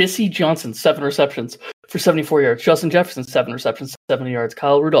 Bissy Johnson, 7 receptions for 74 yards. Justin Jefferson, 7 receptions, 70 yards.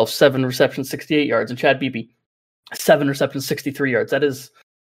 Kyle Rudolph, 7 receptions, 68 yards. And Chad Beebe, 7 receptions, 63 yards. That is,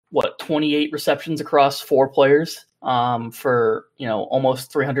 28 receptions across 4 players for,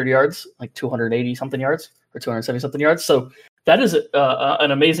 almost 300 yards, like 280-something yards or 270-something yards. So that is an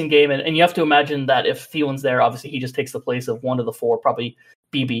amazing game. And you have to imagine that if Thielen's there, obviously he just takes the place of one of the 4, probably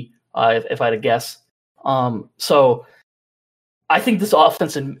Beebe, if I had to guess. So I think this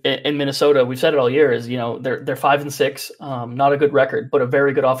offense in Minnesota, we've said it all year, is, they're 5-6, not a good record, but a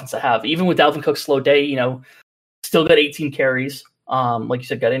very good offense to have. Even with Dalvin Cook's slow day, still got 18 carries. Like you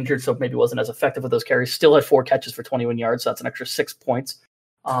said, got injured, so maybe wasn't as effective with those carries. Still had 4 catches for 21 yards, so that's an extra 6 points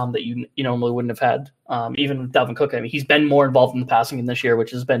that you normally wouldn't have had. Even with Dalvin Cook, I mean, he's been more involved in the passing game this year,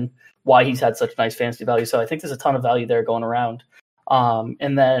 which has been why he's had such nice fantasy value. So I think there's a ton of value there going around.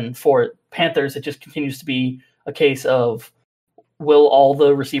 And then for Panthers, it just continues to be a case of, will all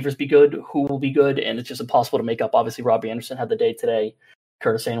the receivers be good? Who will be good? And it's just impossible to make up. Obviously, Robbie Anderson had the day today.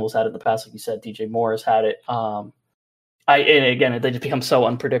 Curtis Samuel's had it in the past, like you said. DJ Morris had it. And again, they just become so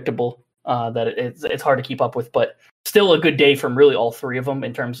unpredictable that it's hard to keep up with. But still a good day from really all 3 of them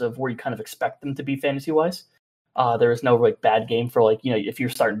in terms of where you kind of expect them to be fantasy-wise. There is no bad game for if you're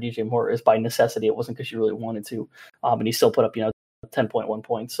starting DJ Morris by necessity. It wasn't because you really wanted to. And he still put up 10.1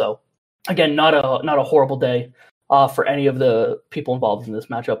 points. So again, not a horrible day for any of the people involved in this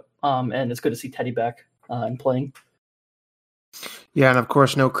matchup. And it's good to see Teddy back and playing. Yeah, and of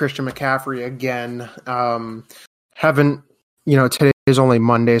course, no Christian McCaffrey again. Today is only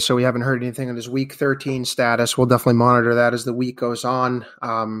Monday, so we haven't heard anything on his week 13 status. We'll definitely monitor that as the week goes on.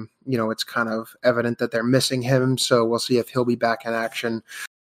 It's kind of evident that they're missing him, so we'll see if he'll be back in action.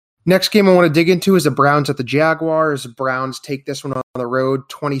 Next game I want to dig into is the Browns at the Jaguars. Browns take this one on the road,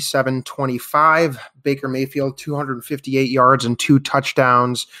 27-25. Baker Mayfield, 258 yards and 2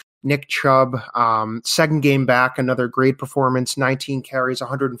 touchdowns. Nick Chubb, second game back, another great performance, 19 carries,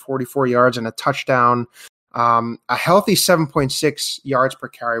 144 yards and a touchdown. A healthy 7.6 yards per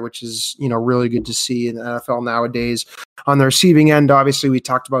carry, which is, really good to see in the NFL nowadays. On the receiving end, obviously, we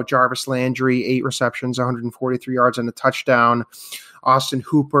talked about Jarvis Landry, 8 receptions, 143 yards and a touchdown. Austin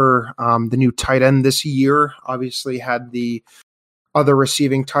Hooper, the new tight end this year, obviously had the other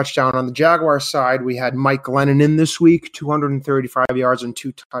receiving touchdown. On the Jaguars side, we had Mike Glennon in this week, 235 yards and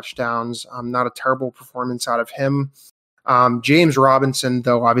 2 touchdowns. Not a terrible performance out of him. James Robinson,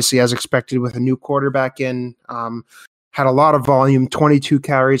 though, obviously as expected with a new quarterback in, had a lot of volume, 22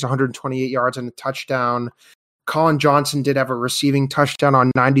 carries, 128 yards and a touchdown. Colin Johnson did have a receiving touchdown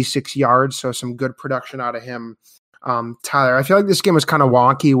on 96 yards, so some good production out of him. Tyler, I feel like this game was kind of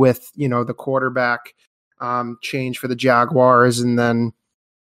wonky with, the quarterback change for the Jaguars and then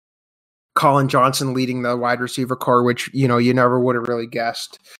Colin Johnson leading the wide receiver core, which, you never would have really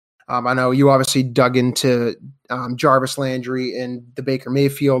guessed. I know you obviously dug into Jarvis Landry and the Baker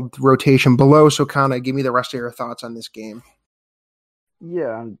Mayfield rotation below, so kind of give me the rest of your thoughts on this game.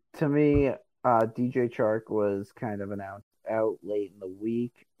 Yeah, to me, DJ Chark was kind of announced out late in the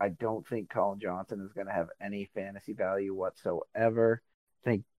week. I don't think Colin Johnson is going to have any fantasy value whatsoever. I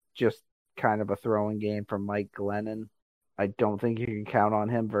think just kind of a throwing game for Mike Glennon. I don't think you can count on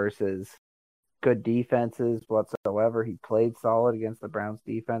him versus good defenses whatsoever. He played solid against the Browns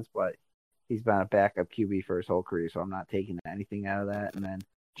defense, but he's been a backup QB for his whole career, so I'm not taking anything out of that. And then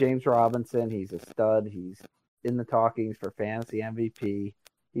James Robinson, he's a stud. He's in the talkings for fantasy MVP.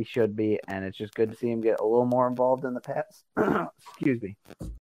 he should be, and it's just good to see him get a little more involved in the pass. Excuse me.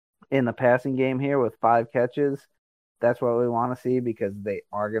 In the passing game here with 5 catches. That's what we want to see because they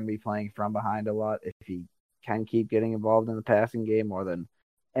are going to be playing from behind a lot. If he can keep getting involved in the passing game more than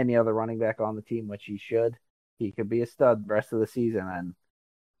any other running back on the team, which he should, he could be a stud the rest of the season. And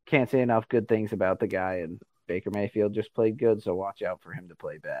can't say enough good things about the guy. And Baker Mayfield just played good, so watch out for him to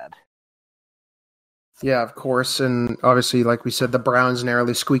play bad. Yeah, of course. And obviously, like we said, the Browns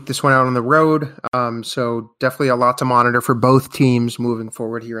narrowly squeaked this one out on the road. So definitely a lot to monitor for both teams moving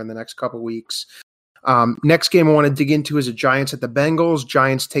forward here in the next couple weeks. Next game I want to dig into is the Giants at the Bengals.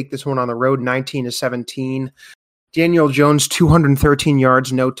 Giants take this one on the road, 19-17. Daniel Jones, 213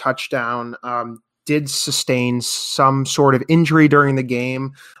 yards, no touchdown. Did sustain some sort of injury during the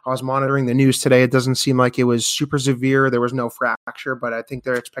game. I was monitoring the news today. It doesn't seem like it was super severe. There was no fracture, but I think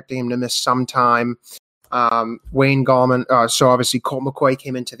they're expecting him to miss some time. Wayne Gallman, so obviously Colt McCoy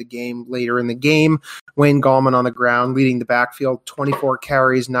came into the game later in the game. Wayne Gallman on the ground, leading the backfield, 24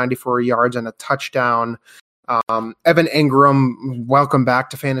 carries, 94 yards, and a touchdown. Evan Ingram, welcome back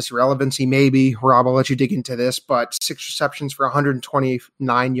to fantasy relevancy, maybe. Rob, I'll let you dig into this, but 6 receptions for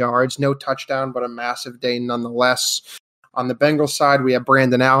 129 yards, no touchdown, but a massive day nonetheless. On the Bengals side, we have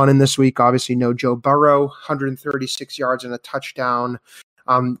Brandon Allen in this week. Obviously, no Joe Burrow, 136 yards and a touchdown.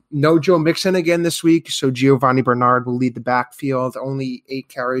 No Joe Mixon again this week, so Giovanni Bernard will lead the backfield. Only 8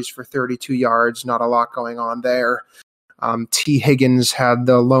 carries for 32 yards. Not a lot going on there. T. Higgins had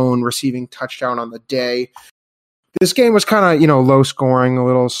the lone receiving touchdown on the day. This game was kind of, low scoring, a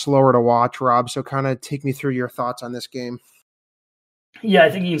little slower to watch, Rob. So kind of take me through your thoughts on this game. Yeah, I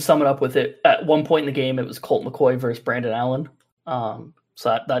think you can sum it up with it. At one point in the game, it was Colt McCoy versus Brandon Allen.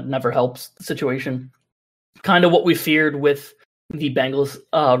 So that never helps the situation. Kind of what we feared with the Bengals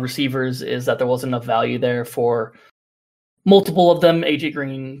receivers is that there wasn't enough value there for multiple of them, AJ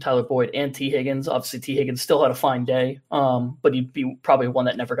Green, Tyler Boyd, and T. Higgins. Obviously, T. Higgins still had a fine day, but he'd be probably one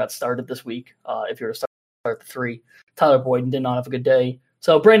that never got started this week if you were to start the 3. Tyler Boyd did not have a good day.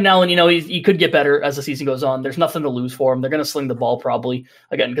 So Brandon Allen, he could get better as the season goes on. There's nothing to lose for him. They're going to sling the ball probably,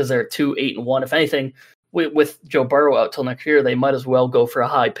 again, because they're 2-8-1. If anything, with Joe Burrow out till next year, they might as well go for a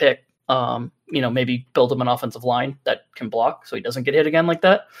high pick. Maybe build him an offensive line that can block so he doesn't get hit again like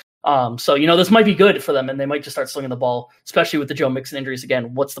that. So this might be good for them, and they might just start slinging the ball, especially with the Joe Mixon injuries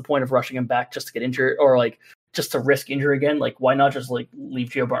again. What's the point of rushing him back just to get injured or just to risk injury again? Why not just leave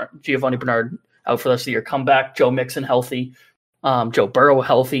Giovanni Bernard out for the rest of the year? Come back, Joe Mixon healthy, Joe Burrow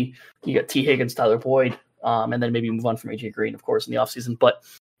healthy. You got T. Higgins, Tyler Boyd, and then maybe move on from AJ Green, of course, in the offseason. But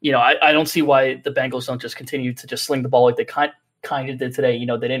I don't see why the Bengals don't just continue to just sling the ball like they kind of did today.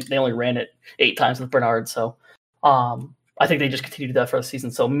 They only ran it 8 times with Bernard, so I think they just continue to do that for the season.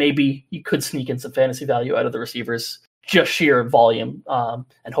 So maybe you could sneak in some fantasy value out of the receivers, just sheer volume,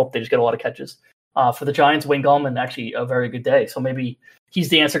 and hope they just get a lot of catches. For the Giants, Wayne Gallman, actually a very good day. So maybe he's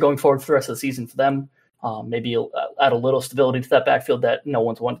the answer going forward for the rest of the season for them. Maybe add a little stability to that backfield that no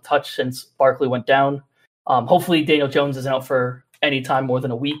one's wanted to touch since Barkley went down. Hopefully Daniel Jones isn't out for any time more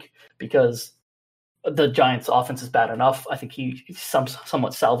than a week because the Giants' offense is bad enough. I think he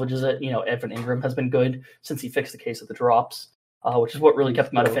somewhat salvages it. Evan Ingram has been good since he fixed the case of the drops, which is what really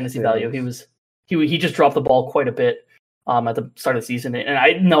kept him out of fantasy value. He just dropped the ball quite a bit at the start of the season, and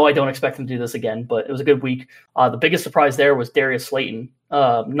I don't expect him to do this again. But it was a good week. The biggest surprise there was Darius Slayton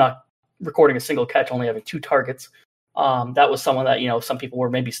not recording a single catch, only having 2 targets. That was someone that some people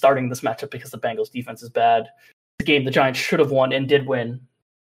were maybe starting this matchup because the Bengals' defense is bad. The game the Giants should have won and did win.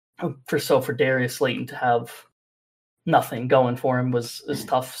 For Darius Slayton to have nothing going for him is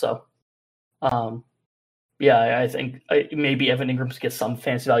tough. So, I think maybe Evan Ingram gets some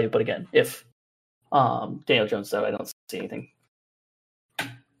fantasy value, but again, if Daniel Jones is out, I don't see anything.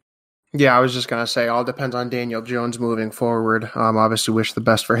 Yeah, I was just going to say, all depends on Daniel Jones moving forward. Obviously wish the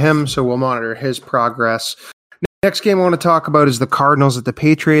best for him, so we'll monitor his progress. Next game I want to talk about is the Cardinals at the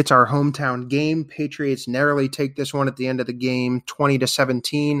Patriots, our hometown game. Patriots narrowly take this one at the end of the game,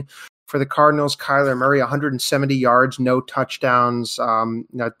 20-17. For the Cardinals, Kyler Murray, 170 yards, no touchdowns. I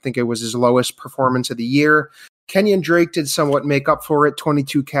think it was his lowest performance of the year. Kenyon Drake did somewhat make up for it,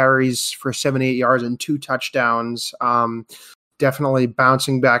 22 carries for 78 yards and 2 touchdowns. Definitely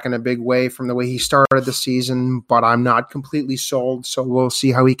bouncing back in a big way from the way he started the season, but I'm not completely sold, so we'll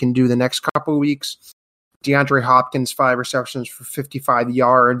see how he can do the next couple of weeks. DeAndre Hopkins, 5 receptions for 55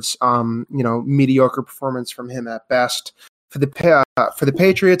 yards. Mediocre performance from him at best. For the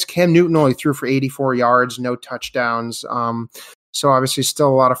Patriots, Cam Newton only threw for 84 yards, no touchdowns. So obviously still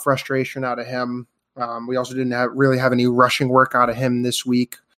a lot of frustration out of him. We also didn't really have any rushing work out of him this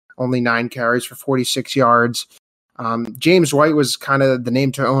week. Only 9 carries for 46 yards. James White was kind of the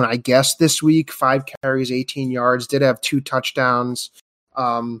name to own, I guess, this week. 5 carries, 18 yards, did have 2 touchdowns.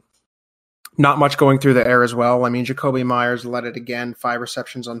 Not much going through the air as well. I mean, Jakobi Meyers led it again, 5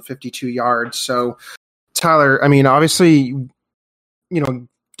 receptions on 52 yards. So, Tyler, I mean, obviously,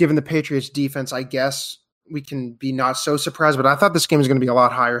 given the Patriots defense, I guess we can be not so surprised, but I thought this game was going to be a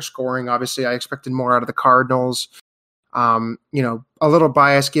lot higher scoring. Obviously, I expected more out of the Cardinals. A little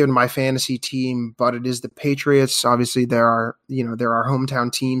biased given my fantasy team, but it is the Patriots. Obviously, they're our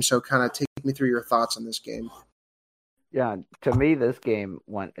hometown team. So kind of take me through your thoughts on this game. Yeah, to me, this game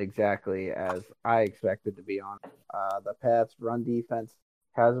went exactly as I expected to be on. The Pats' run defense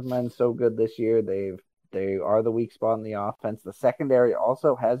hasn't been so good this year. They are the weak spot in the offense. The secondary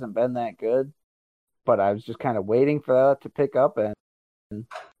also hasn't been that good, but I was just kind of waiting for that to pick up. And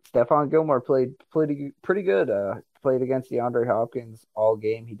Stephon Gilmore played pretty good. Played against DeAndre Hopkins all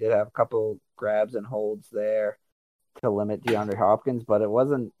game. He did have a couple grabs and holds there to limit DeAndre Hopkins, but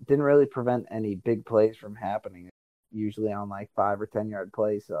didn't really prevent any big plays from happening. Usually on like 5 or 10 yard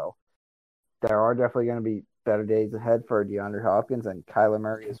plays. So there are definitely going to be better days ahead for DeAndre Hopkins and Kyler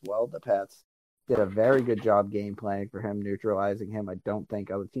Murray as well. The Pats did a very good job game planning for him, neutralizing him. I don't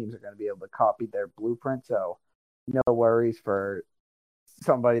think other teams are going to be able to copy their blueprint. So no worries for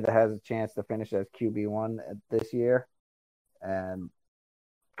somebody that has a chance to finish as QB1 this year. And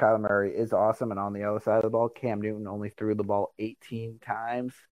Kyler Murray is awesome. And on the other side of the ball, Cam Newton only threw the ball 18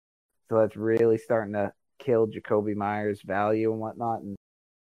 times. So that's really starting to kill Jakobi Meyers' value and whatnot. And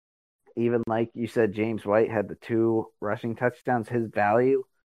even like you said, James White had the 2 rushing touchdowns. His value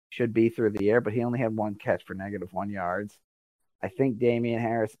should be through the air, but he only had 1 catch for -1 yards. I think Damian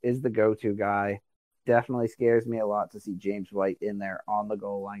Harris is the go-to guy. Definitely scares me a lot to see James White in there on the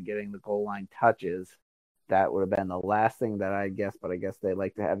goal line, getting the goal line touches. That would have been the last thing that I guess, but I guess they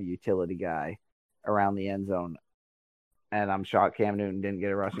like to have a utility guy around the end zone. And I'm shocked Cam Newton didn't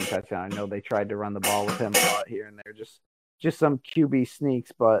get a rushing touchdown. I know they tried to run the ball with him a lot here and there, just some QB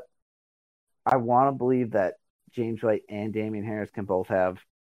sneaks, but I want to believe that James White and Damian Harris can both have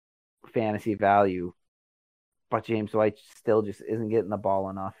fantasy value, but James White still just isn't getting the ball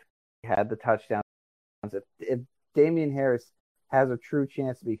enough. He had the touchdowns. If Damian Harris has a true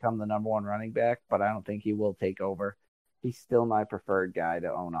chance to become the number 1 running back, but I don't think he will take over, he's still my preferred guy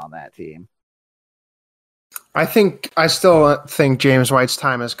to own on that team. I still think James White's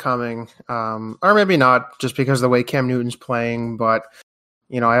time is coming, or maybe not, just because of the way Cam Newton's playing. But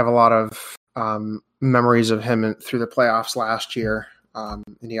I have a lot of memories of him through the playoffs last year, and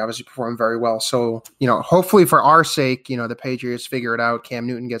he obviously performed very well. So hopefully for our sake, the Patriots figure it out. Cam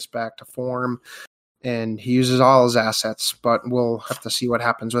Newton gets back to form, and he uses all his assets. But we'll have to see what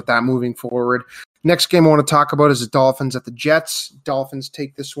happens with that moving forward. Next game I want to talk about is the Dolphins at the Jets. Dolphins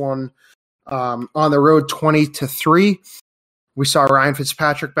take this one on the road 20-3. We saw Ryan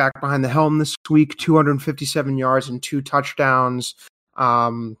Fitzpatrick back behind the helm this week, 257 yards and 2 touchdowns.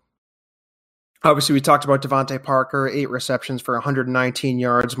 Obviously, we talked about Devontae Parker, 8 receptions for 119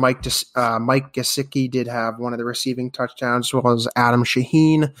 yards. Mike Gesicki did have one of the receiving touchdowns, as well as Adam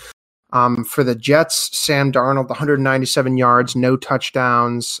Shaheen. For the Jets, Sam Darnold, 197 yards, no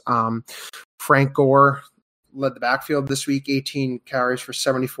touchdowns. Frank Gore led the backfield this week, 18 carries for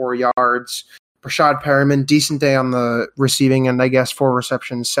 74 yards. Rashad Perriman, decent day on the receiving end, I guess, 4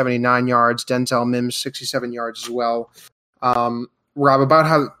 receptions, 79 yards. Denzel Mims, 67 yards as well. Rob, about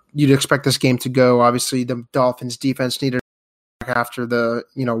how you'd expect this game to go. Obviously, the Dolphins defense needed after the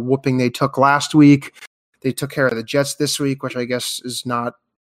whooping they took last week. They took care of the Jets this week, which I guess is not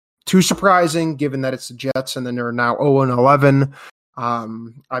too surprising given that it's the Jets and then they're now 0-11. I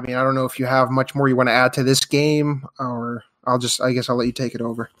don't know if you have much more you want to add to this game, or I guess I'll let you take it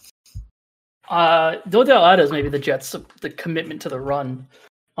over. The only thing I'll add is maybe the Jets, the commitment to the run,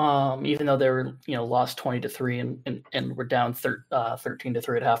 even though they were, lost 20-3 and were down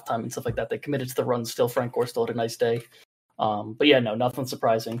 13-3 at halftime and stuff like that. They committed to the run still. Frank Gore still had a nice day. But yeah, no, nothing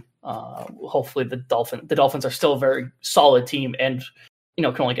surprising. Hopefully the Dolphins are still a very solid team and,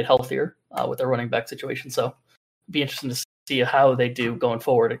 can only get healthier with their running back situation. So it'd be interesting to see how they do going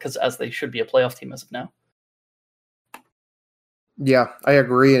forward, because as they should be a playoff team as of now. Yeah, I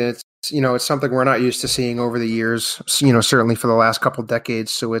agree. And it's something we're not used to seeing over the years, certainly for the last couple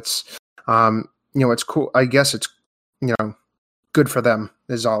decades. So it's, it's cool. I guess it's, good for them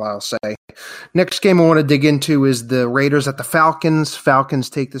is all I'll say. Next game I want to dig into is the Raiders at the Falcons.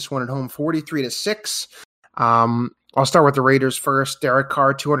 Falcons take this one at home 43-6. I'll start with the Raiders first. Derek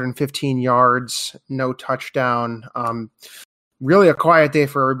Carr, 215 yards, no touchdown. Really a quiet day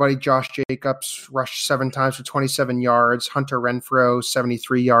for everybody. Josh Jacobs rushed 7 times for 27 yards. Hunter Renfrow,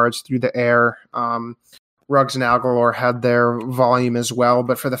 73 yards through the air. Ruggs and Aguilar had their volume as well.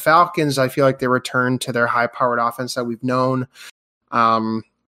 But for the Falcons, I feel like they returned to their high-powered offense that we've known. Matt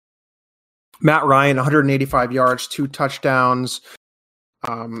Ryan, 185 yards, 2 touchdowns.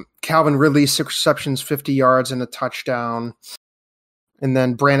 Calvin Ridley, 6 receptions, 50 yards, and a touchdown. And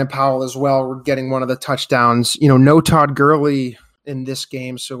then Brandon Powell as well, getting one of the touchdowns. No Todd Gurley in this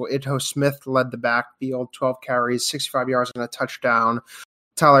game, so Ito Smith led the backfield, 12 carries, 65 yards, and a touchdown.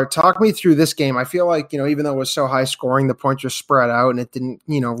 Tyler, talk me through this game. I feel like, even though it was so high scoring, the points were spread out and it didn't,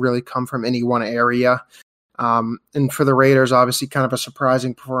 really come from any one area. And for the Raiders, obviously kind of a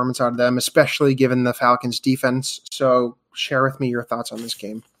surprising performance out of them, especially given the Falcons defense. So share with me your thoughts on this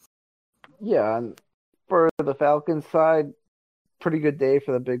game. Yeah, and for the Falcons side, pretty good day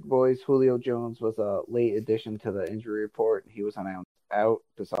for the big boys. Julio Jones was a late addition to the injury report. He was announced out.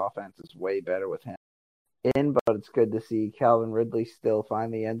 This offense is way better with him in, but it's good to see Calvin Ridley still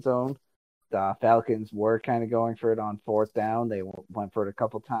find the end zone. The Falcons were kind of going for it on 4th down. They went for it a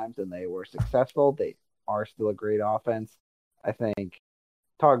couple times, and they were successful. They are still a great offense. I think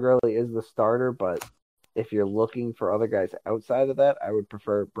Todd Gurley is the starter, but if you're looking for other guys outside of that, I would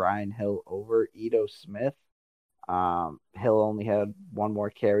prefer Brian Hill over Ito Smith. Hill only had one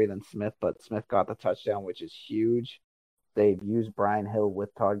more carry than Smith, but Smith got the touchdown, which is huge. They've used Brian Hill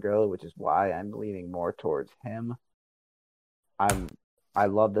with Todd Gurley, which is why I'm leaning more towards him. I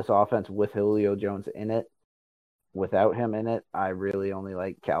love this offense with Julio Jones in it. Without him in it, I really only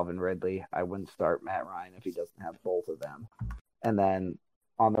like Calvin Ridley. I wouldn't start Matt Ryan if he doesn't have both of them. And then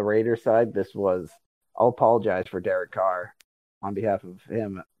on the Raiders side, I'll apologize for Derek Carr on behalf of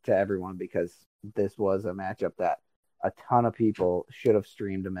him to everyone, because this was a matchup that a ton of people should have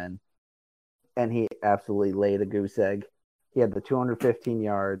streamed him in. And he absolutely laid a goose egg. He had the 215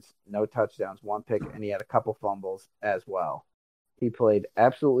 yards, no touchdowns, 1 pick, and he had a couple fumbles as well. He played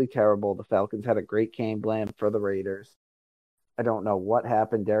absolutely terrible. The Falcons had a great game plan for the Raiders. I don't know what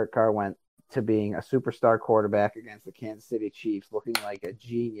happened. Derek Carr went to being a superstar quarterback against the Kansas City Chiefs, looking like a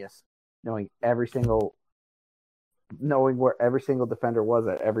genius, knowing where every single defender was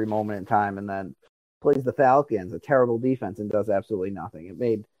at every moment in time, and then plays the Falcons, a terrible defense, and does absolutely nothing. It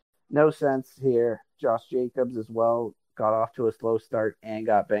made no sense here. Josh Jacobs as well got off to a slow start and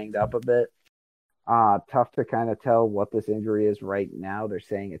got banged up a bit. Tough to kind of tell what this injury is right now. They're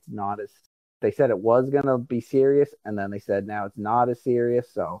saying it's not as – they said it was going to be serious, and then they said now it's not as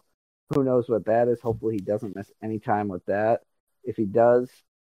serious, so who knows what that is. Hopefully he doesn't miss any time with that. If he does,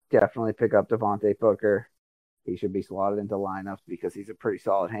 definitely pick up Devontae Booker. He should be slotted into lineups because he's a pretty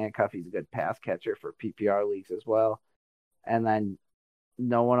solid handcuff. He's a good pass catcher for PPR leagues as well. And then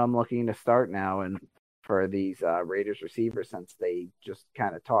no one I'm looking to start now and for these Raiders receivers, since they just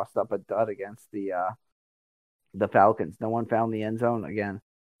kind of tossed up a dud against the Falcons. No one found the end zone. Again,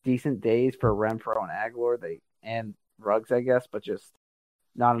 decent days for Renfro and Aguilar and Ruggs, I guess, but just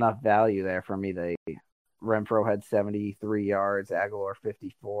not enough value there for me. Renfro had 73 yards, Aguilar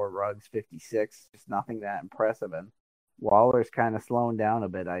 54, Ruggs 56. Just nothing that impressive. And Waller's kind of slowing down a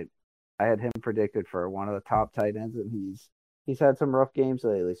bit. I had him predicted for one of the top tight ends, and he's had some rough games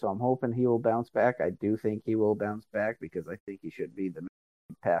lately. So I'm hoping he will bounce back. I do think he will bounce back because I think he should be the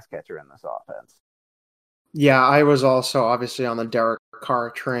pass catcher in this offense. Yeah, I was also obviously on the Derek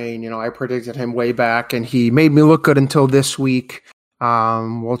Carr train. I predicted him way back, and he made me look good until this week.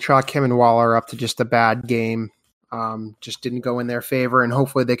 We'll chalk him and Waller up to just a bad game. Just didn't go in their favor, and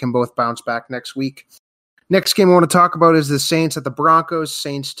hopefully they can both bounce back next week. Next game I want to talk about is the Saints at the Broncos.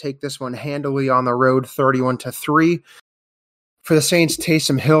 Saints take this one handily on the road, 31-3. For the Saints,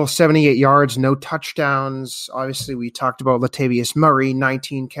 Taysom Hill, 78 yards, no touchdowns. Obviously, we talked about Latavius Murray,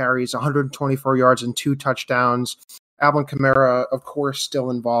 19 carries, 124 yards, and 2 touchdowns. Alvin Kamara, of course, still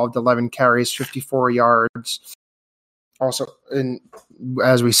involved, 11 carries, 54 yards. Also,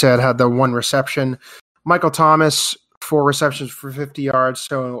 as we said, had the 1 reception. Michael Thomas, 4 receptions for 50 yards.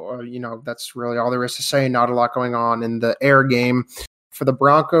 So, that's really all there is to say. Not a lot going on in the air game. For the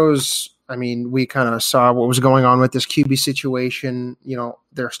Broncos, we kind of saw what was going on with this QB situation.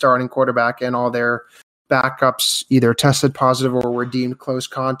 Their starting quarterback and all their backups either tested positive or were deemed close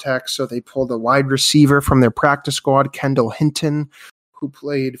contacts. So they pulled a wide receiver from their practice squad, Kendall Hinton, who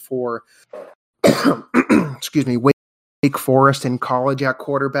played for, Wake Forest in college at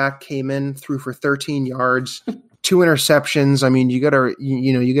quarterback, came in, threw for 13 yards, 2 interceptions.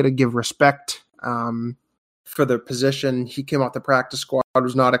 You gotta give respect for the position. He came off the practice squad,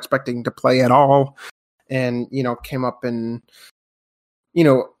 was not expecting to play at all, and came up and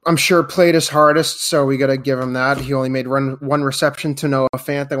I'm sure played his hardest. So we gotta give him that. He only made 1 reception to Noah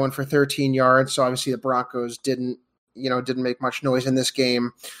Fant that went for 13 yards. So obviously the Broncos didn't make much noise in this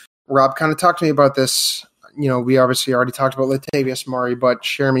game. Rob, kind of talk to me about this we obviously already talked about Latavius Murray, but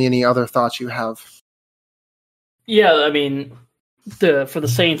share me any other thoughts you have. Yeah, I mean, for the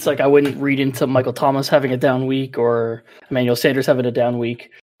Saints, I wouldn't read into Michael Thomas having a down week or Emmanuel Sanders having a down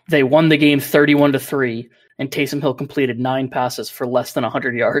week. They won the game 31-3, and Taysom Hill completed 9 passes for less than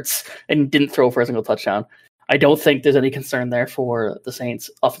 100 yards and didn't throw for a single touchdown. I don't think there's any concern there for the Saints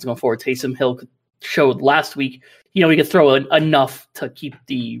offense going forward. Taysom Hill showed last week, he could throw enough to keep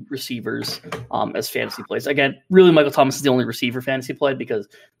the receivers as fantasy plays. Again, really, Michael Thomas is the only receiver fantasy play because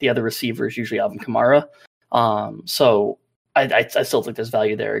the other receiver is usually Alvin Kamara. So I still think there's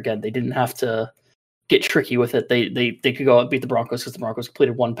value there. Again, they didn't have to get tricky with it. They could go out and beat the Broncos because the Broncos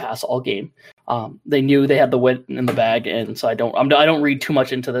completed 1 pass all game. They knew they had the win in the bag, and so I don't read too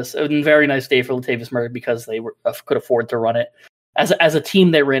much into this. It was a very nice day for Latavius Murray because they could afford to run it. As a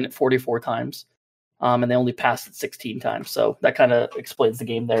team, they ran it 44 times, and they only passed it 16 times. So that kind of explains the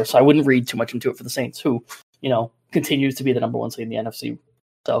game there. So I wouldn't read too much into it for the Saints, who continues to be the number 1 seed in the NFC.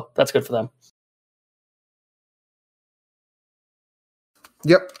 So that's good for them.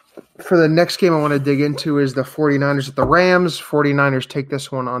 Yep. For the next game I want to dig into is the 49ers at the Rams. 49ers take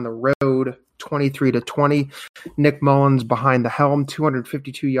this one on the road, 23-20. Nick Mullins behind the helm,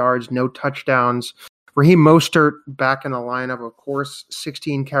 252 yards, no touchdowns. Raheem Mostert back in the lineup, of course,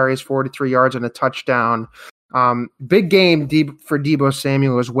 16 carries, 43 yards, and a touchdown. Big game for Deebo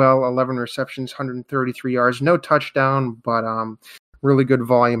Samuel as well, 11 receptions, 133 yards, no touchdown, but really good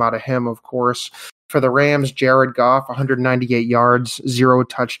volume out of him, of course. For the Rams, Jared Goff, 198 yards, 0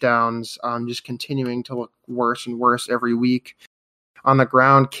 touchdowns, just continuing to look worse and worse every week. On the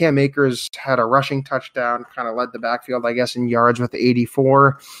ground, Cam Akers had a rushing touchdown, kind of led the backfield, I guess, in yards with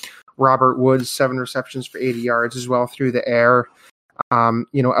 84. Robert Woods, 7 receptions for 80 yards as well through the air.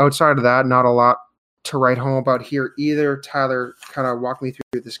 Outside of that, not a lot to write home about here either. Tyler, kind of walk me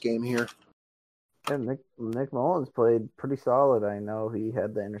through this game here. Yeah, Nick Mullins played pretty solid. I know he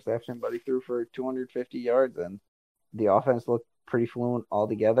had the interception, but he threw for 250 yards, and the offense looked pretty fluent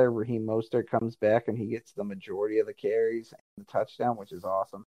altogether. Raheem Mostert comes back, and he gets the majority of the carries and the touchdown, which is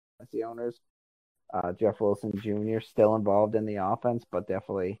awesome. That's the owners. Jeff Wilson Jr. still involved in the offense, but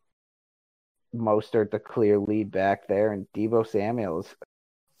definitely Mostert the clear lead back there, and Deebo Samuel is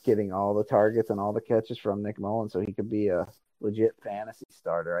getting all the targets and all the catches from Nick Mullins, so he could be a legit fantasy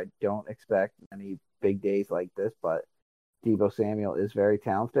starter. I don't expect any big days like this, but Deebo Samuel is very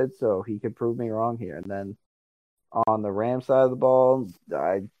talented, so he could prove me wrong here. And then on the Rams side of the ball,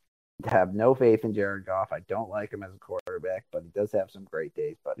 I have no faith in Jared Goff. I don't like him as a quarterback, but he does have some great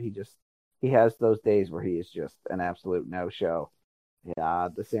days. But he has those days where he is just an absolute no-show. Yeah,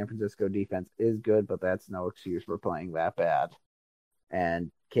 the San Francisco defense is good, but that's no excuse for playing that bad.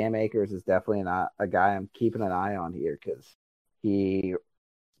 And Cam Akers is definitely a guy I'm keeping an eye on here because he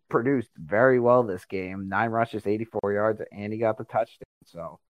produced very well this game. 9 rushes, 84 yards, and he got the touchdown.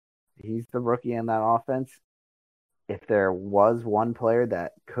 So he's the rookie in that offense. If there was one player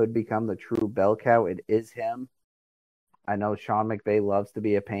that could become the true bell cow, it is him. I know Sean McVay loves to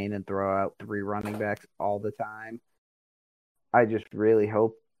be a pain and throw out 3 running backs all the time. I just really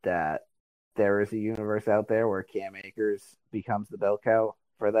hope that there is a universe out there where Cam Akers becomes the bell cow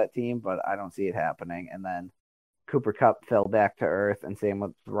for that team, but I don't see it happening. And then Cooper Kupp fell back to earth, and same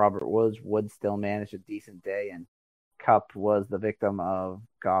with Robert Woods. Woods still managed a decent day, and Kupp was the victim of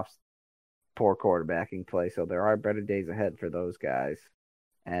Goff's poor quarterbacking play. So there are better days ahead for those guys.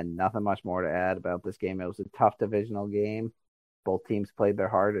 And nothing much more to add about this game. It was a tough divisional game. Both teams played their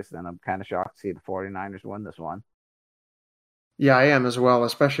hardest, and I'm kind of shocked to see the 49ers win this one. Yeah, I am as well,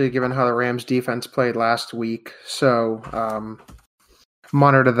 especially given how the Rams defense played last week. So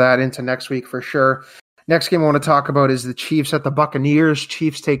monitor that into next week for sure. Next game I want to talk about is the Chiefs at the Buccaneers.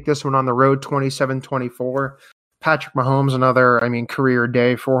 Chiefs take this one on the road, 27-24. Patrick Mahomes, another, career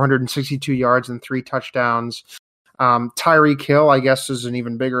day, 462 yards and 3 touchdowns. Tyreek Hill, I guess, is an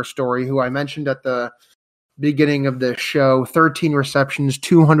even bigger story, who I mentioned at the beginning of the show, 13 receptions,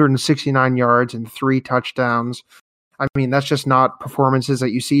 269 yards, and 3 touchdowns. That's just not performances that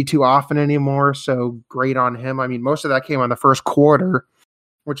you see too often anymore, so great on him. Most of that came on the first quarter,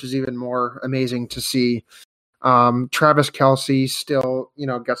 which is even more amazing to see. Travis Kelce still,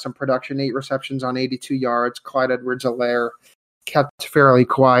 got some production, 8 receptions on 82 yards. Clyde Edwards-Helaire kept fairly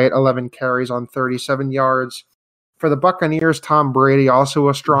quiet, 11 carries on 37 yards. For the Buccaneers, Tom Brady, also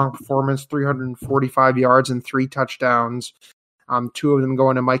a strong performance, 345 yards and 3 touchdowns. 2 of them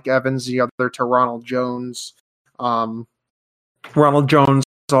going to Mike Evans, the other to Ronald Jones. Ronald Jones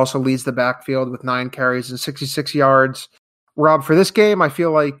also leads the backfield with 9 carries and 66 yards. Rob, for this game, I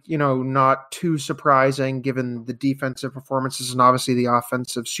feel like, not too surprising given the defensive performances and obviously the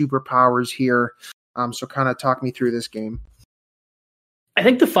offensive superpowers here. So kind of talk me through this game. I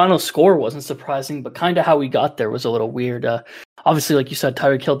think the final score wasn't surprising, but kind of how we got there was a little weird. Obviously, like you said,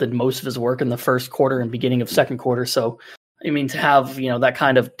 Tyreek Hill did most of his work in the first quarter and beginning of second quarter. So, I mean, to have that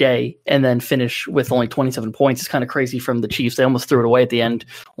kind of day and then finish with only 27 points is kind of crazy from the Chiefs. They almost threw it away at the end,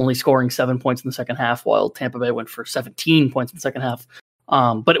 only scoring 7 points in the second half, while Tampa Bay went for 17 points in the second half.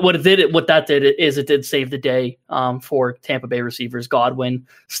 But what that did is it did save the day for Tampa Bay receivers. Godwin,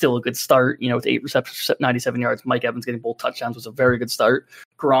 still a good start, with 8 receptions, 97 yards. Mike Evans getting both touchdowns was a very good start.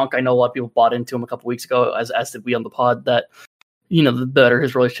 Gronk, I know a lot of people bought into him a couple weeks ago, as did we on the pod, that, the better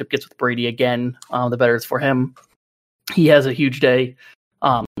his relationship gets with Brady again, the better it's for him. He has a huge day.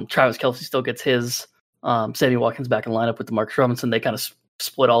 Travis Kelce still gets his. Sammy Watkins back in lineup with DeMarcus Robinson. They kind of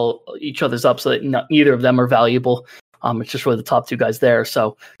split each other's up so that neither of them are valuable. It's just really the top 2 guys there.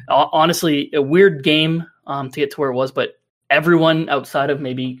 So honestly, a weird game to get to where it was, but everyone outside of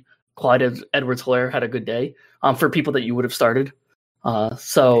maybe Clyde Edwards-Helaire had a good day for people that you would have started.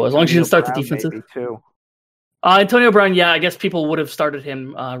 So as long as you didn't start the defensive. Too. Antonio Brown, yeah, I guess people would have started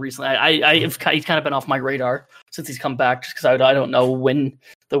him recently. He's kind of been off my radar since he's come back, just because I don't know when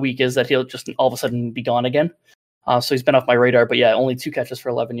the week is that he'll just all of a sudden be gone again. So he's been off my radar. But yeah, only 2 catches for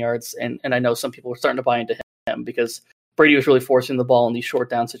 11 yards. And I know some people are starting to buy into him because Brady was really forcing the ball in these short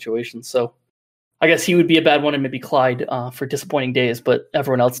down situations. So I guess he would be a bad one, and maybe Clyde for disappointing days. But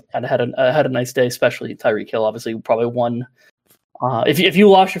everyone else kind of had a nice day, especially Tyreek Hill. Obviously, probably won. If you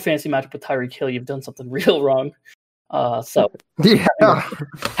lost your fantasy matchup with Tyreek Hill, you've done something real wrong. So yeah,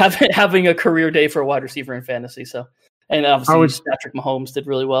 having a career day for a wide receiver in fantasy. So, and obviously Patrick Mahomes did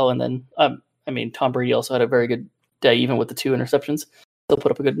really well, and then Tom Brady also had a very good day, even with the 2 interceptions. They'll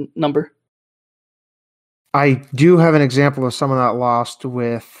put up a good number. I do have an example of someone that lost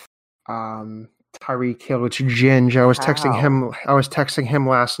with Tyreek Hill. It's Ginge. I was texting him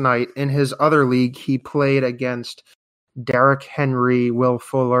last night. In his other league, he played against Derrick Henry, Will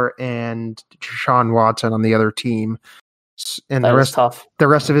Fuller, and Deshaun Watson on the other team. And the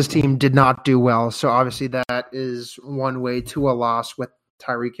rest of his team did not do well. So obviously that is one way to a loss with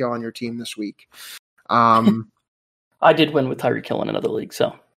Tyreek Hill on your team this week. I did win with Tyreek Hill in another league,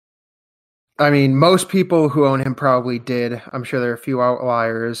 so. I mean, most people who own him probably did. I'm sure there are a few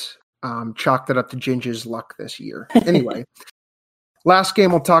outliers. Chalked it up to Ginger's luck this year. Anyway, last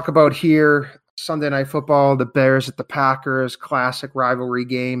game we'll talk about here, Sunday Night Football, the Bears at the Packers, classic rivalry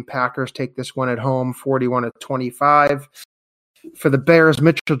game. Packers take this one at home, 41-25. For the Bears,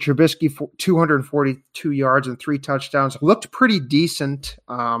 Mitchell Trubisky, 242 yards and 3 touchdowns. Looked pretty decent.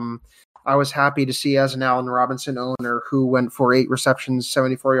 I was happy to see, as an Allen Robinson owner, who went for 8 receptions,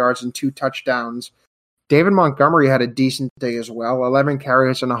 74 yards, and 2 touchdowns. David Montgomery had a decent day as well, 11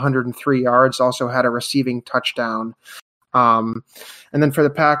 carries and 103 yards, also had a receiving touchdown. And then for the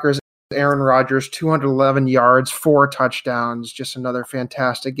Packers, Aaron Rodgers, 211 yards, 4 touchdowns, just another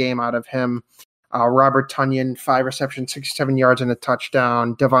fantastic game out of him. Robert Tonyan, 5 receptions, 67 yards, and a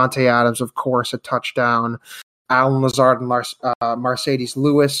touchdown. Devontae Adams, of course, a touchdown. Alan Lazard and Mercedes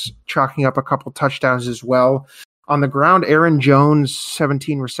Lewis chalking up a couple touchdowns as well. On the ground, Aaron Jones,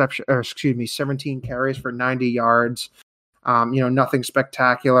 17 carries for 90 yards. Nothing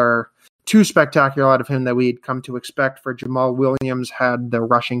spectacular, too spectacular out of him that we'd come to expect. For Jamal Williams, had the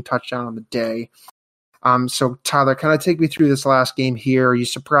rushing touchdown on the day. So Tyler, kind of take me through this last game here. Are you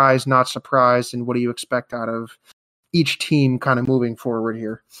surprised, not surprised, and what do you expect out of each team kind of moving forward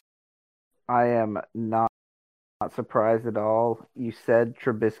here? I am not surprised at all. You said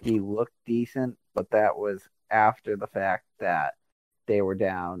Trubisky looked decent, but that was after the fact that they were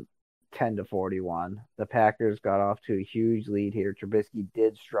down 10-41. The Packers got off to a huge lead here. Trubisky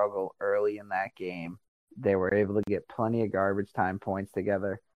did struggle early in that game. They were able to get plenty of garbage time points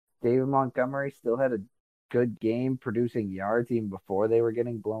together. David Montgomery still had a good game producing yards even before they were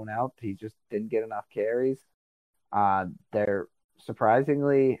getting blown out. He just didn't get enough carries. They're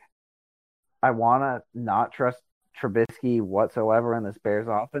surprisingly, I want to not trust Trubisky whatsoever in this Bears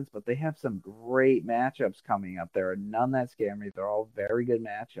offense, but they have some great matchups coming up. There are none that scare me. They're all very good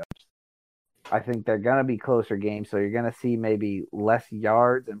matchups. I think they're going to be closer games, so you're going to see maybe less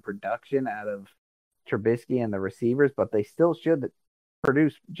yards and production out of Trubisky and the receivers, but they still should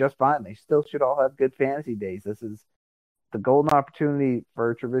produce just fine. They still should all have good fantasy days. This is the golden opportunity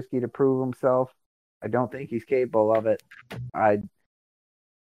for Trubisky to prove himself. I don't think he's capable of it.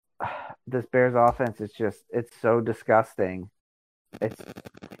 This Bears offense is it's so disgusting. It's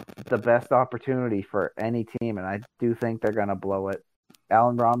the best opportunity for any team, and I do think they're going to blow it.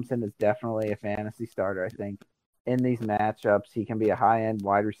 Allen Robinson is definitely a fantasy starter. I think in these matchups, he can be a high-end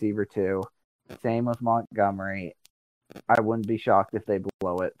wide receiver too. Same with Montgomery. I wouldn't be shocked if they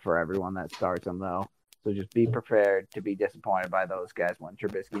blow it for everyone that starts them, though. So just be prepared to be disappointed by those guys when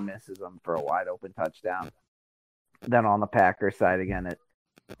Trubisky misses them for a wide open touchdown. Then on the Packers side again,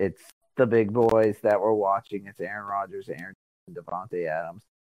 it's the big boys that we're watching. It's Aaron Rodgers, and Devontae Adams.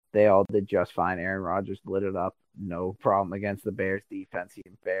 They all did just fine. Aaron Rodgers lit it up. No problem against the Bears defense. He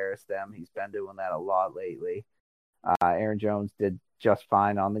embarrassed them. He's been doing that a lot lately. Aaron Jones did just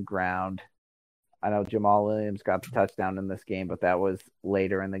fine on the ground. I know Jamal Williams got the touchdown in this game, but that was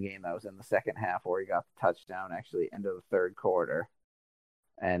later in the game. That was in the second half where he got the touchdown, actually, into the third quarter.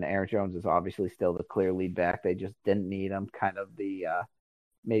 And Aaron Jones is obviously still the clear lead back. They just didn't need him. Kind of the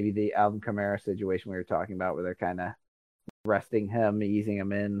maybe the Alvin Kamara situation we were talking about where they're kind of resting him, easing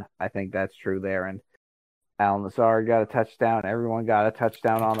him in. I think that's true there. And Alan Lazard got a touchdown. Everyone got a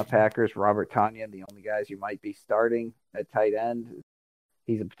touchdown on the Packers. Robert Tonyan, the only guys you might be starting at tight end.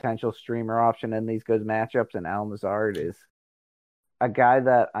 He's a potential streamer option in these good matchups, and Alan Lazard is a guy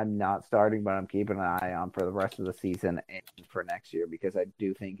that I'm not starting, but I'm keeping an eye on for the rest of the season and for next year because I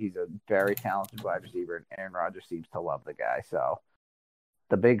do think he's a very talented wide receiver, and Aaron Rodgers seems to love the guy. So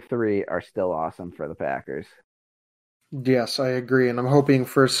the big three are still awesome for the Packers. Yes, I agree, and I'm hoping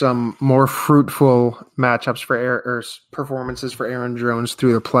for some more fruitful matchups or performances for Aaron Jones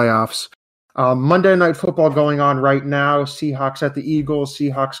through the playoffs. Monday Night Football going on right now. Seahawks at the Eagles.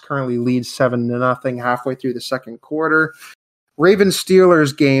 Seahawks currently lead 7-0 halfway through the second quarter.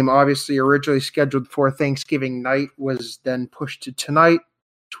 Ravens-Steelers game, obviously originally scheduled for Thanksgiving night, was then pushed to tonight,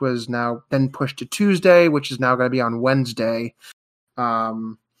 which was now then pushed to Tuesday, which is now going to be on Wednesday.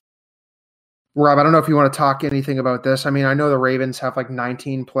 Rob, I don't know if you want to talk anything about this. I mean, I know the Ravens have like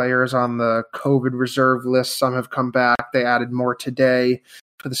 19 players on the COVID reserve list. Some have come back. They added more today.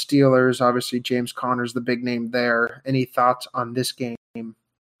 For the Steelers, obviously James Conner's the big name there. Any thoughts on this game?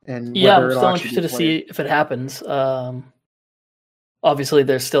 And yeah, I'm still interested to see if it happens. Obviously,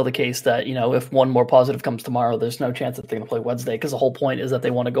 there's still the case that if one more positive comes tomorrow, there's no chance that they're going to play Wednesday because the whole point is that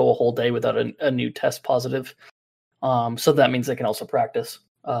they want to go a whole day without a new test positive. So that means they can also practice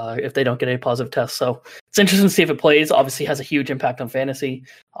if they don't get a positive test. So it's interesting to see if it plays. Obviously, has a huge impact on fantasy.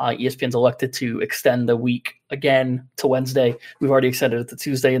 ESPN's elected to extend the week again to Wednesday. We've already extended it to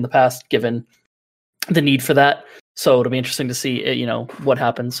Tuesday in the past, given the need for that. So it'll be interesting to see, what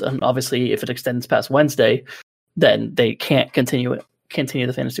happens. And obviously, if it extends past Wednesday, then they can't continue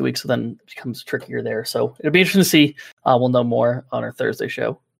the fantasy week. So then it becomes trickier there. So it'll be interesting to see. We'll know more on our Thursday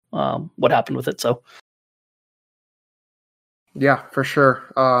show what happened with it. So. Yeah, for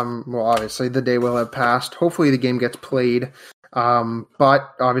sure. Well, obviously the day will have passed. Hopefully the game gets played.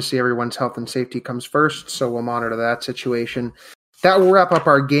 But obviously everyone's health and safety comes first, so we'll monitor that situation. That will wrap up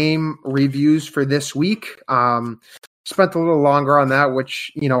our game reviews for this week. Spent a little longer on that,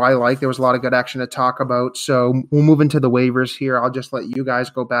 which, I like. There was a lot of good action to talk about. So we'll move into the waivers here. I'll just let you guys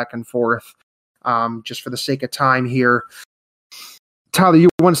go back and forth just for the sake of time here. Tyler, you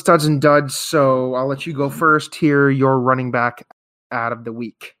won studs and duds, so I'll let you go first here. Your running back out of the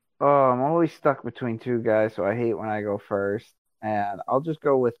week. Oh, I'm always stuck between two guys, so I hate when I go first. And I'll just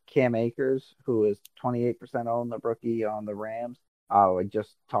go with Cam Akers, who is 28% owned, the rookie on the Rams. I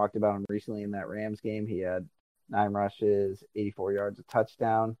just talked about him recently in that Rams game. He had 9 rushes, 84 yards, a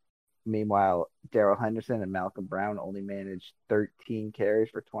touchdown. Meanwhile, Darrell Henderson and Malcolm Brown only managed 13 carries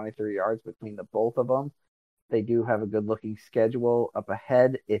for 23 yards between the both of them. They do have a good-looking schedule up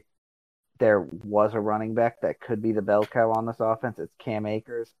ahead. If there was a running back that could be the bell cow on this offense, it's Cam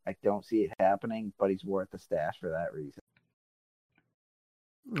Akers. I don't see it happening, but he's worth the stash for that reason.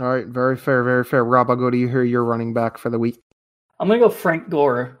 All right, very fair, very fair. Rob, I'll go to you here. Your running back for the week. I'm going to go Frank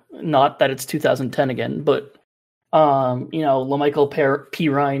Gore. Not that it's 2010 again, but, LaMichael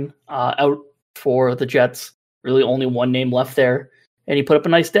Pirine out for the Jets. Really only one name left there. And he put up a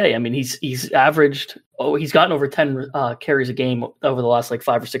nice day. I mean, he's averaged. He's gotten over 10 carries a game over the last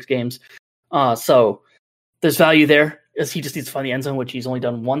 5 or 6 games. So there's value there, as he just needs to find the end zone, which he's only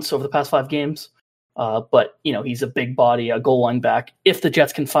done once over the past 5 games. But he's a big body, a goal line back. If the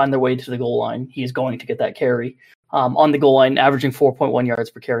Jets can find their way to the goal line, he's going to get that carry on the goal line, averaging 4.1 yards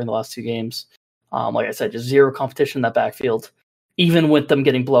per carry in the last 2 games. Like I said, just zero competition in that backfield. Even with them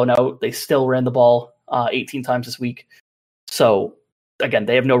getting blown out, they still ran the ball 18 times this week. So again,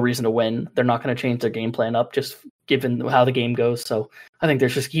 they have no reason to win. They're not going to change their game plan up, just given how the game goes. So I think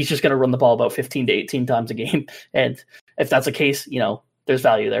he's just going to run the ball about 15 to 18 times a game. And if that's the case, there's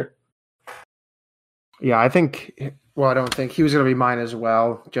value there. Yeah, I don't think he was going to be mine as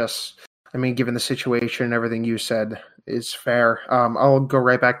well. Given the situation and everything you said is fair. I'll go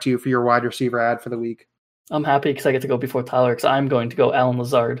right back to you for your wide receiver ad for the week. I'm happy because I get to go before Tyler because I'm going to go Alan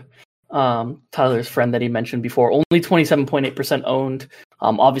Lazard. Tyler's friend that he mentioned before. Only 27.8% owned.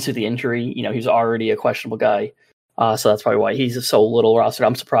 Obviously, the injury, he was already a questionable guy. So that's probably why he's so little rostered.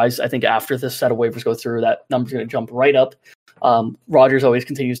 I'm surprised. I think after this set of waivers go through, that number's going to jump right up. Rogers always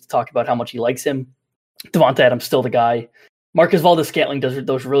continues to talk about how much he likes him. Devonta Adams still the guy. Marcus Valdes-Scantling does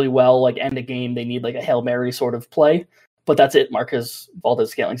those really well. Like end of game, they need like a Hail Mary sort of play. But that's it. Marcus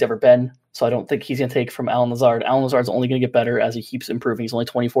Valdes-Scantling's ever been. So I don't think he's going to take from Allen Lazard. Allen Lazard's only going to get better as he keeps improving. He's only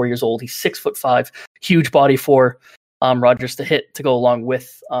 24 years old. He's 6'5", huge body for Rogers to hit to go along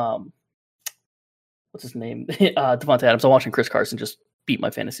with what's his name? Devonta Adams. I'm watching Chris Carson just beat my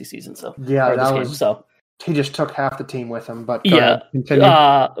fantasy season. So yeah, that was so. He just took half the team with him, but yeah. Continue.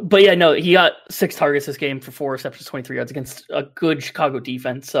 But yeah, no, he got 6 targets this game for 4 receptions, 23 yards against a good Chicago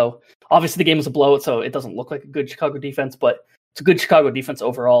defense. So obviously the game was a blowout, so it doesn't look like a good Chicago defense, but it's a good Chicago defense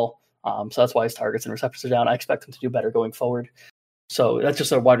overall. So that's why his targets and receptions are down. I expect him to do better going forward. So that's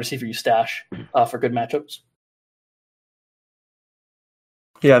just a wide receiver you stash for good matchups.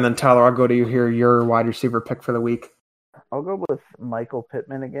 Yeah, and then Tyler, I'll go to you here. Your wide receiver pick for the week. I'll go with Michael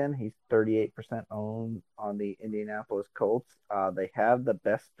Pittman again. He's 38% owned on the Indianapolis Colts. They have the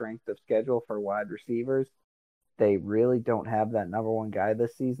best strength of schedule for wide receivers. They really don't have that number one guy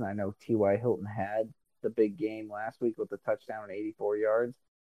this season. I know T.Y. Hilton had the big game last week with the touchdown and 84 yards,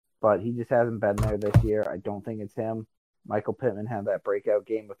 but he just hasn't been there this year. I don't think it's him. Michael Pittman had that breakout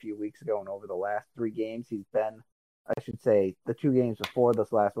game a few weeks ago, and over the last 3 games, he's been, I should say, the 2 games before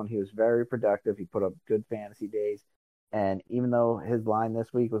this last one, he was very productive. He put up good fantasy days. And even though his line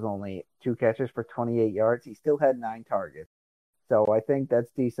this week was only 2 catches for 28 yards, he still had 9 targets. So I think that's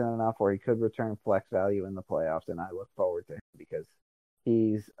decent enough where he could return flex value in the playoffs, and I look forward to him because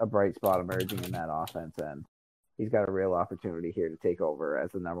he's a bright spot emerging in that offense, and he's got a real opportunity here to take over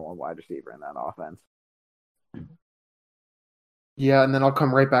as the number 1 wide receiver in that offense. Yeah, and then I'll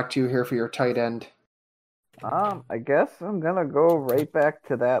come right back to you here for your tight end. I guess I'm going to go right back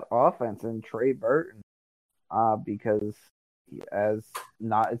to that offense and Trey Burton. Because it's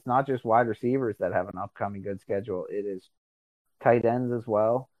not just wide receivers that have an upcoming good schedule. It is tight ends as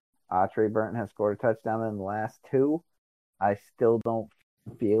well. Trey Burton has scored a touchdown in the last 2. I still don't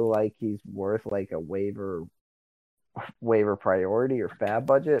feel like he's worth like a waiver priority or fab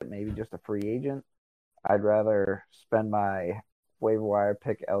budget. Maybe just a free agent. I'd rather spend my waiver wire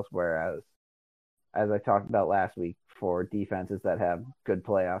pick elsewhere, as I talked about last week, for defenses that have good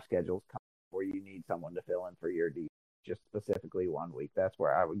playoff schedules where you need someone to fill in for your defense, just specifically 1 week. That's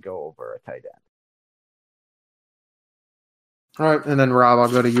where I would go over a tight end. All right, and then Rob,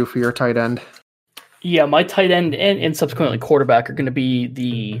 I'll go to you for your tight end. Yeah, my tight end and subsequently quarterback are going to be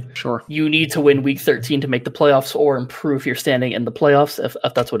the you need to win week 13 to make the playoffs or improve your standing in the playoffs, if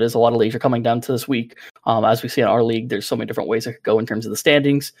that's what it is. A lot of leagues are coming down to this week. As we see in our league, there's so many different ways it could go in terms of the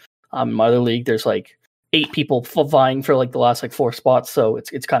standings. In my other league, there's like 8 people vying for like the last 4 spots, so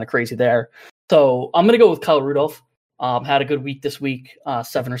it's kind of crazy there. So I'm going to go with Kyle Rudolph. Had a good week this week,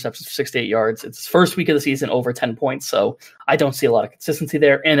 7 receptions for 68 yards. It's his first week of the season, over 10 points, so I don't see a lot of consistency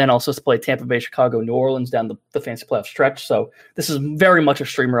there. And then also to play Tampa Bay, Chicago, New Orleans down the fantasy playoff stretch. So this is very much a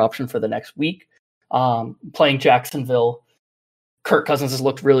streamer option for the next week. Playing Jacksonville, Kirk Cousins has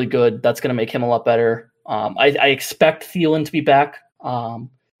looked really good. That's going to make him a lot better. I expect Thielen to be back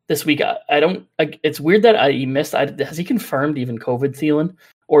this week. It's weird that he missed. Has he confirmed even COVID, Thielen?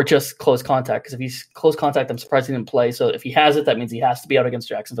 Or just close contact? Because if he's close contact, I'm surprised he didn't play. So if he has it, that means he has to be out against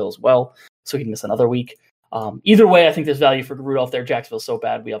Jacksonville as well. So he'd miss another week. Either way, I think there's value for Rudolph there. Jacksonville's so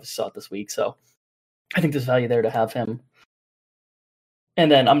bad. We obviously saw it this week. So I think there's value there to have him.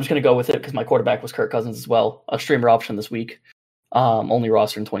 And then I'm just going to go with it because my quarterback was Kirk Cousins as well. A streamer option this week. Only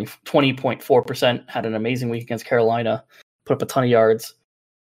rostered 20.4%. Had an amazing week against Carolina. Put up a ton of yards.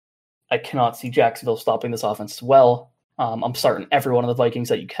 I cannot see Jacksonville stopping this offense as well. I'm starting every one of the Vikings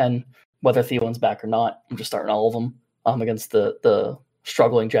that you can, whether Thielen's back or not. I'm just starting all of them against the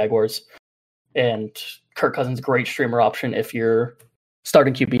struggling Jaguars. And Kirk Cousins, great streamer option if your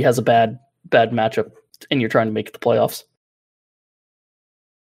starting QB has a bad matchup and you're trying to make the playoffs.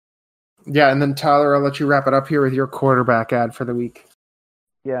 Yeah, and then Tyler, I'll let you wrap it up here with your quarterback ad for the week.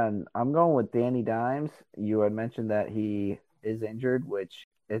 Yeah, and I'm going with Danny Dimes. You had mentioned that he is injured, which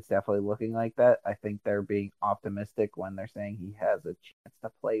it's definitely looking like that. I think they're being optimistic when they're saying he has a chance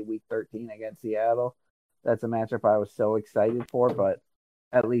to play week 13 against Seattle. That's a matchup I was so excited for, but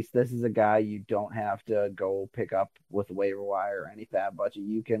at least this is a guy you don't have to go pick up with a waiver wire or any fab budget.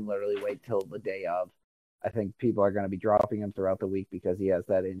 You can literally wait till the day of. I think people are going to be dropping him throughout the week because he has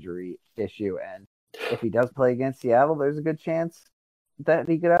that injury issue. And if he does play against Seattle, there's a good chance that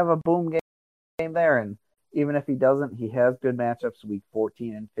he could have a boom game there. And even if he doesn't, he has good matchups week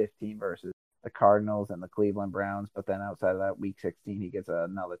 14 and 15 versus the Cardinals and the Cleveland Browns. But then outside of that, week 16, he gets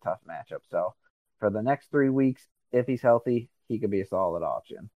another tough matchup. So for the next 3 weeks, if he's healthy, he could be a solid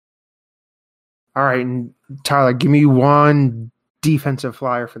option. All right, and Tyler, give me one defensive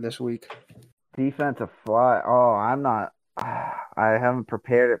flyer for this week. Defensive fly. Oh, I'm not. I haven't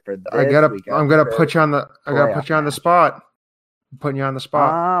prepared it for this week. I'm gonna put you on the. I gotta put you on the spot. I'm putting you on the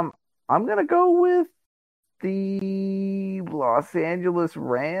spot. I'm gonna go with the Los Angeles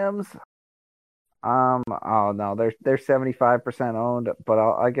Rams. Oh no, they're 75% owned, but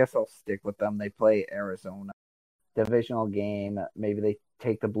I guess I'll stick with them. They play Arizona, divisional game. Maybe they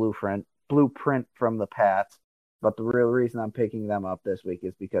take the blueprint from the Pats. But the real reason I'm picking them up this week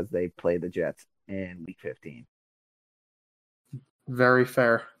is because they play the Jets in week 15. Very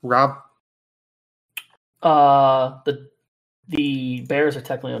fair. Rob? The Bears are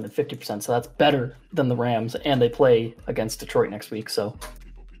technically owned at 50%, so that's better than the Rams, and they play against Detroit next week. So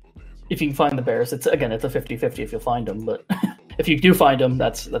if you can find the Bears, it's a 50-50 if you'll find them. But if you do find them,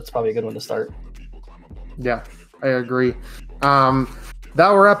 that's probably a good one to start. Yeah, I agree. That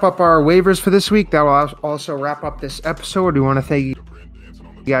will wrap up our waivers for this week. That will also wrap up this episode. We want to thank you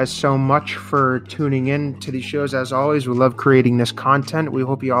guys so much for tuning in to these shows. As always, we love creating this content. We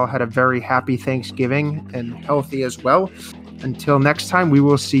hope you all had a very happy Thanksgiving and healthy as well. Until next time, we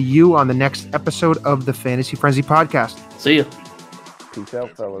will see you on the next episode of the Fantasy Frenzy Podcast. See you. Peace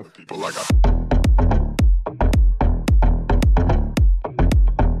out, fellas.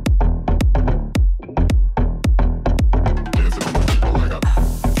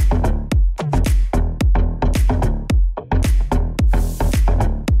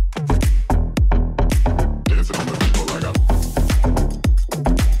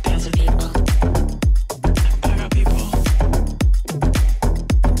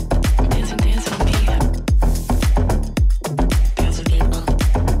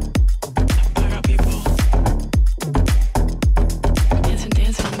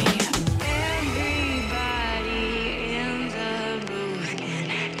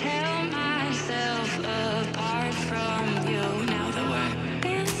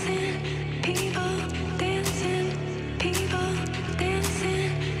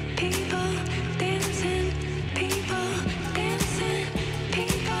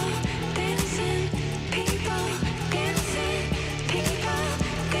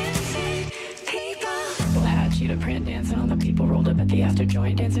 Dancing on the people, rolled up at the after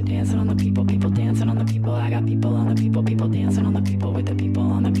joint, dancing on the people dancing on the people. I got people on the people dancing on the people with the people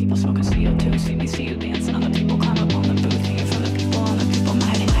on the people, smoking CO2. See me, see you dancing.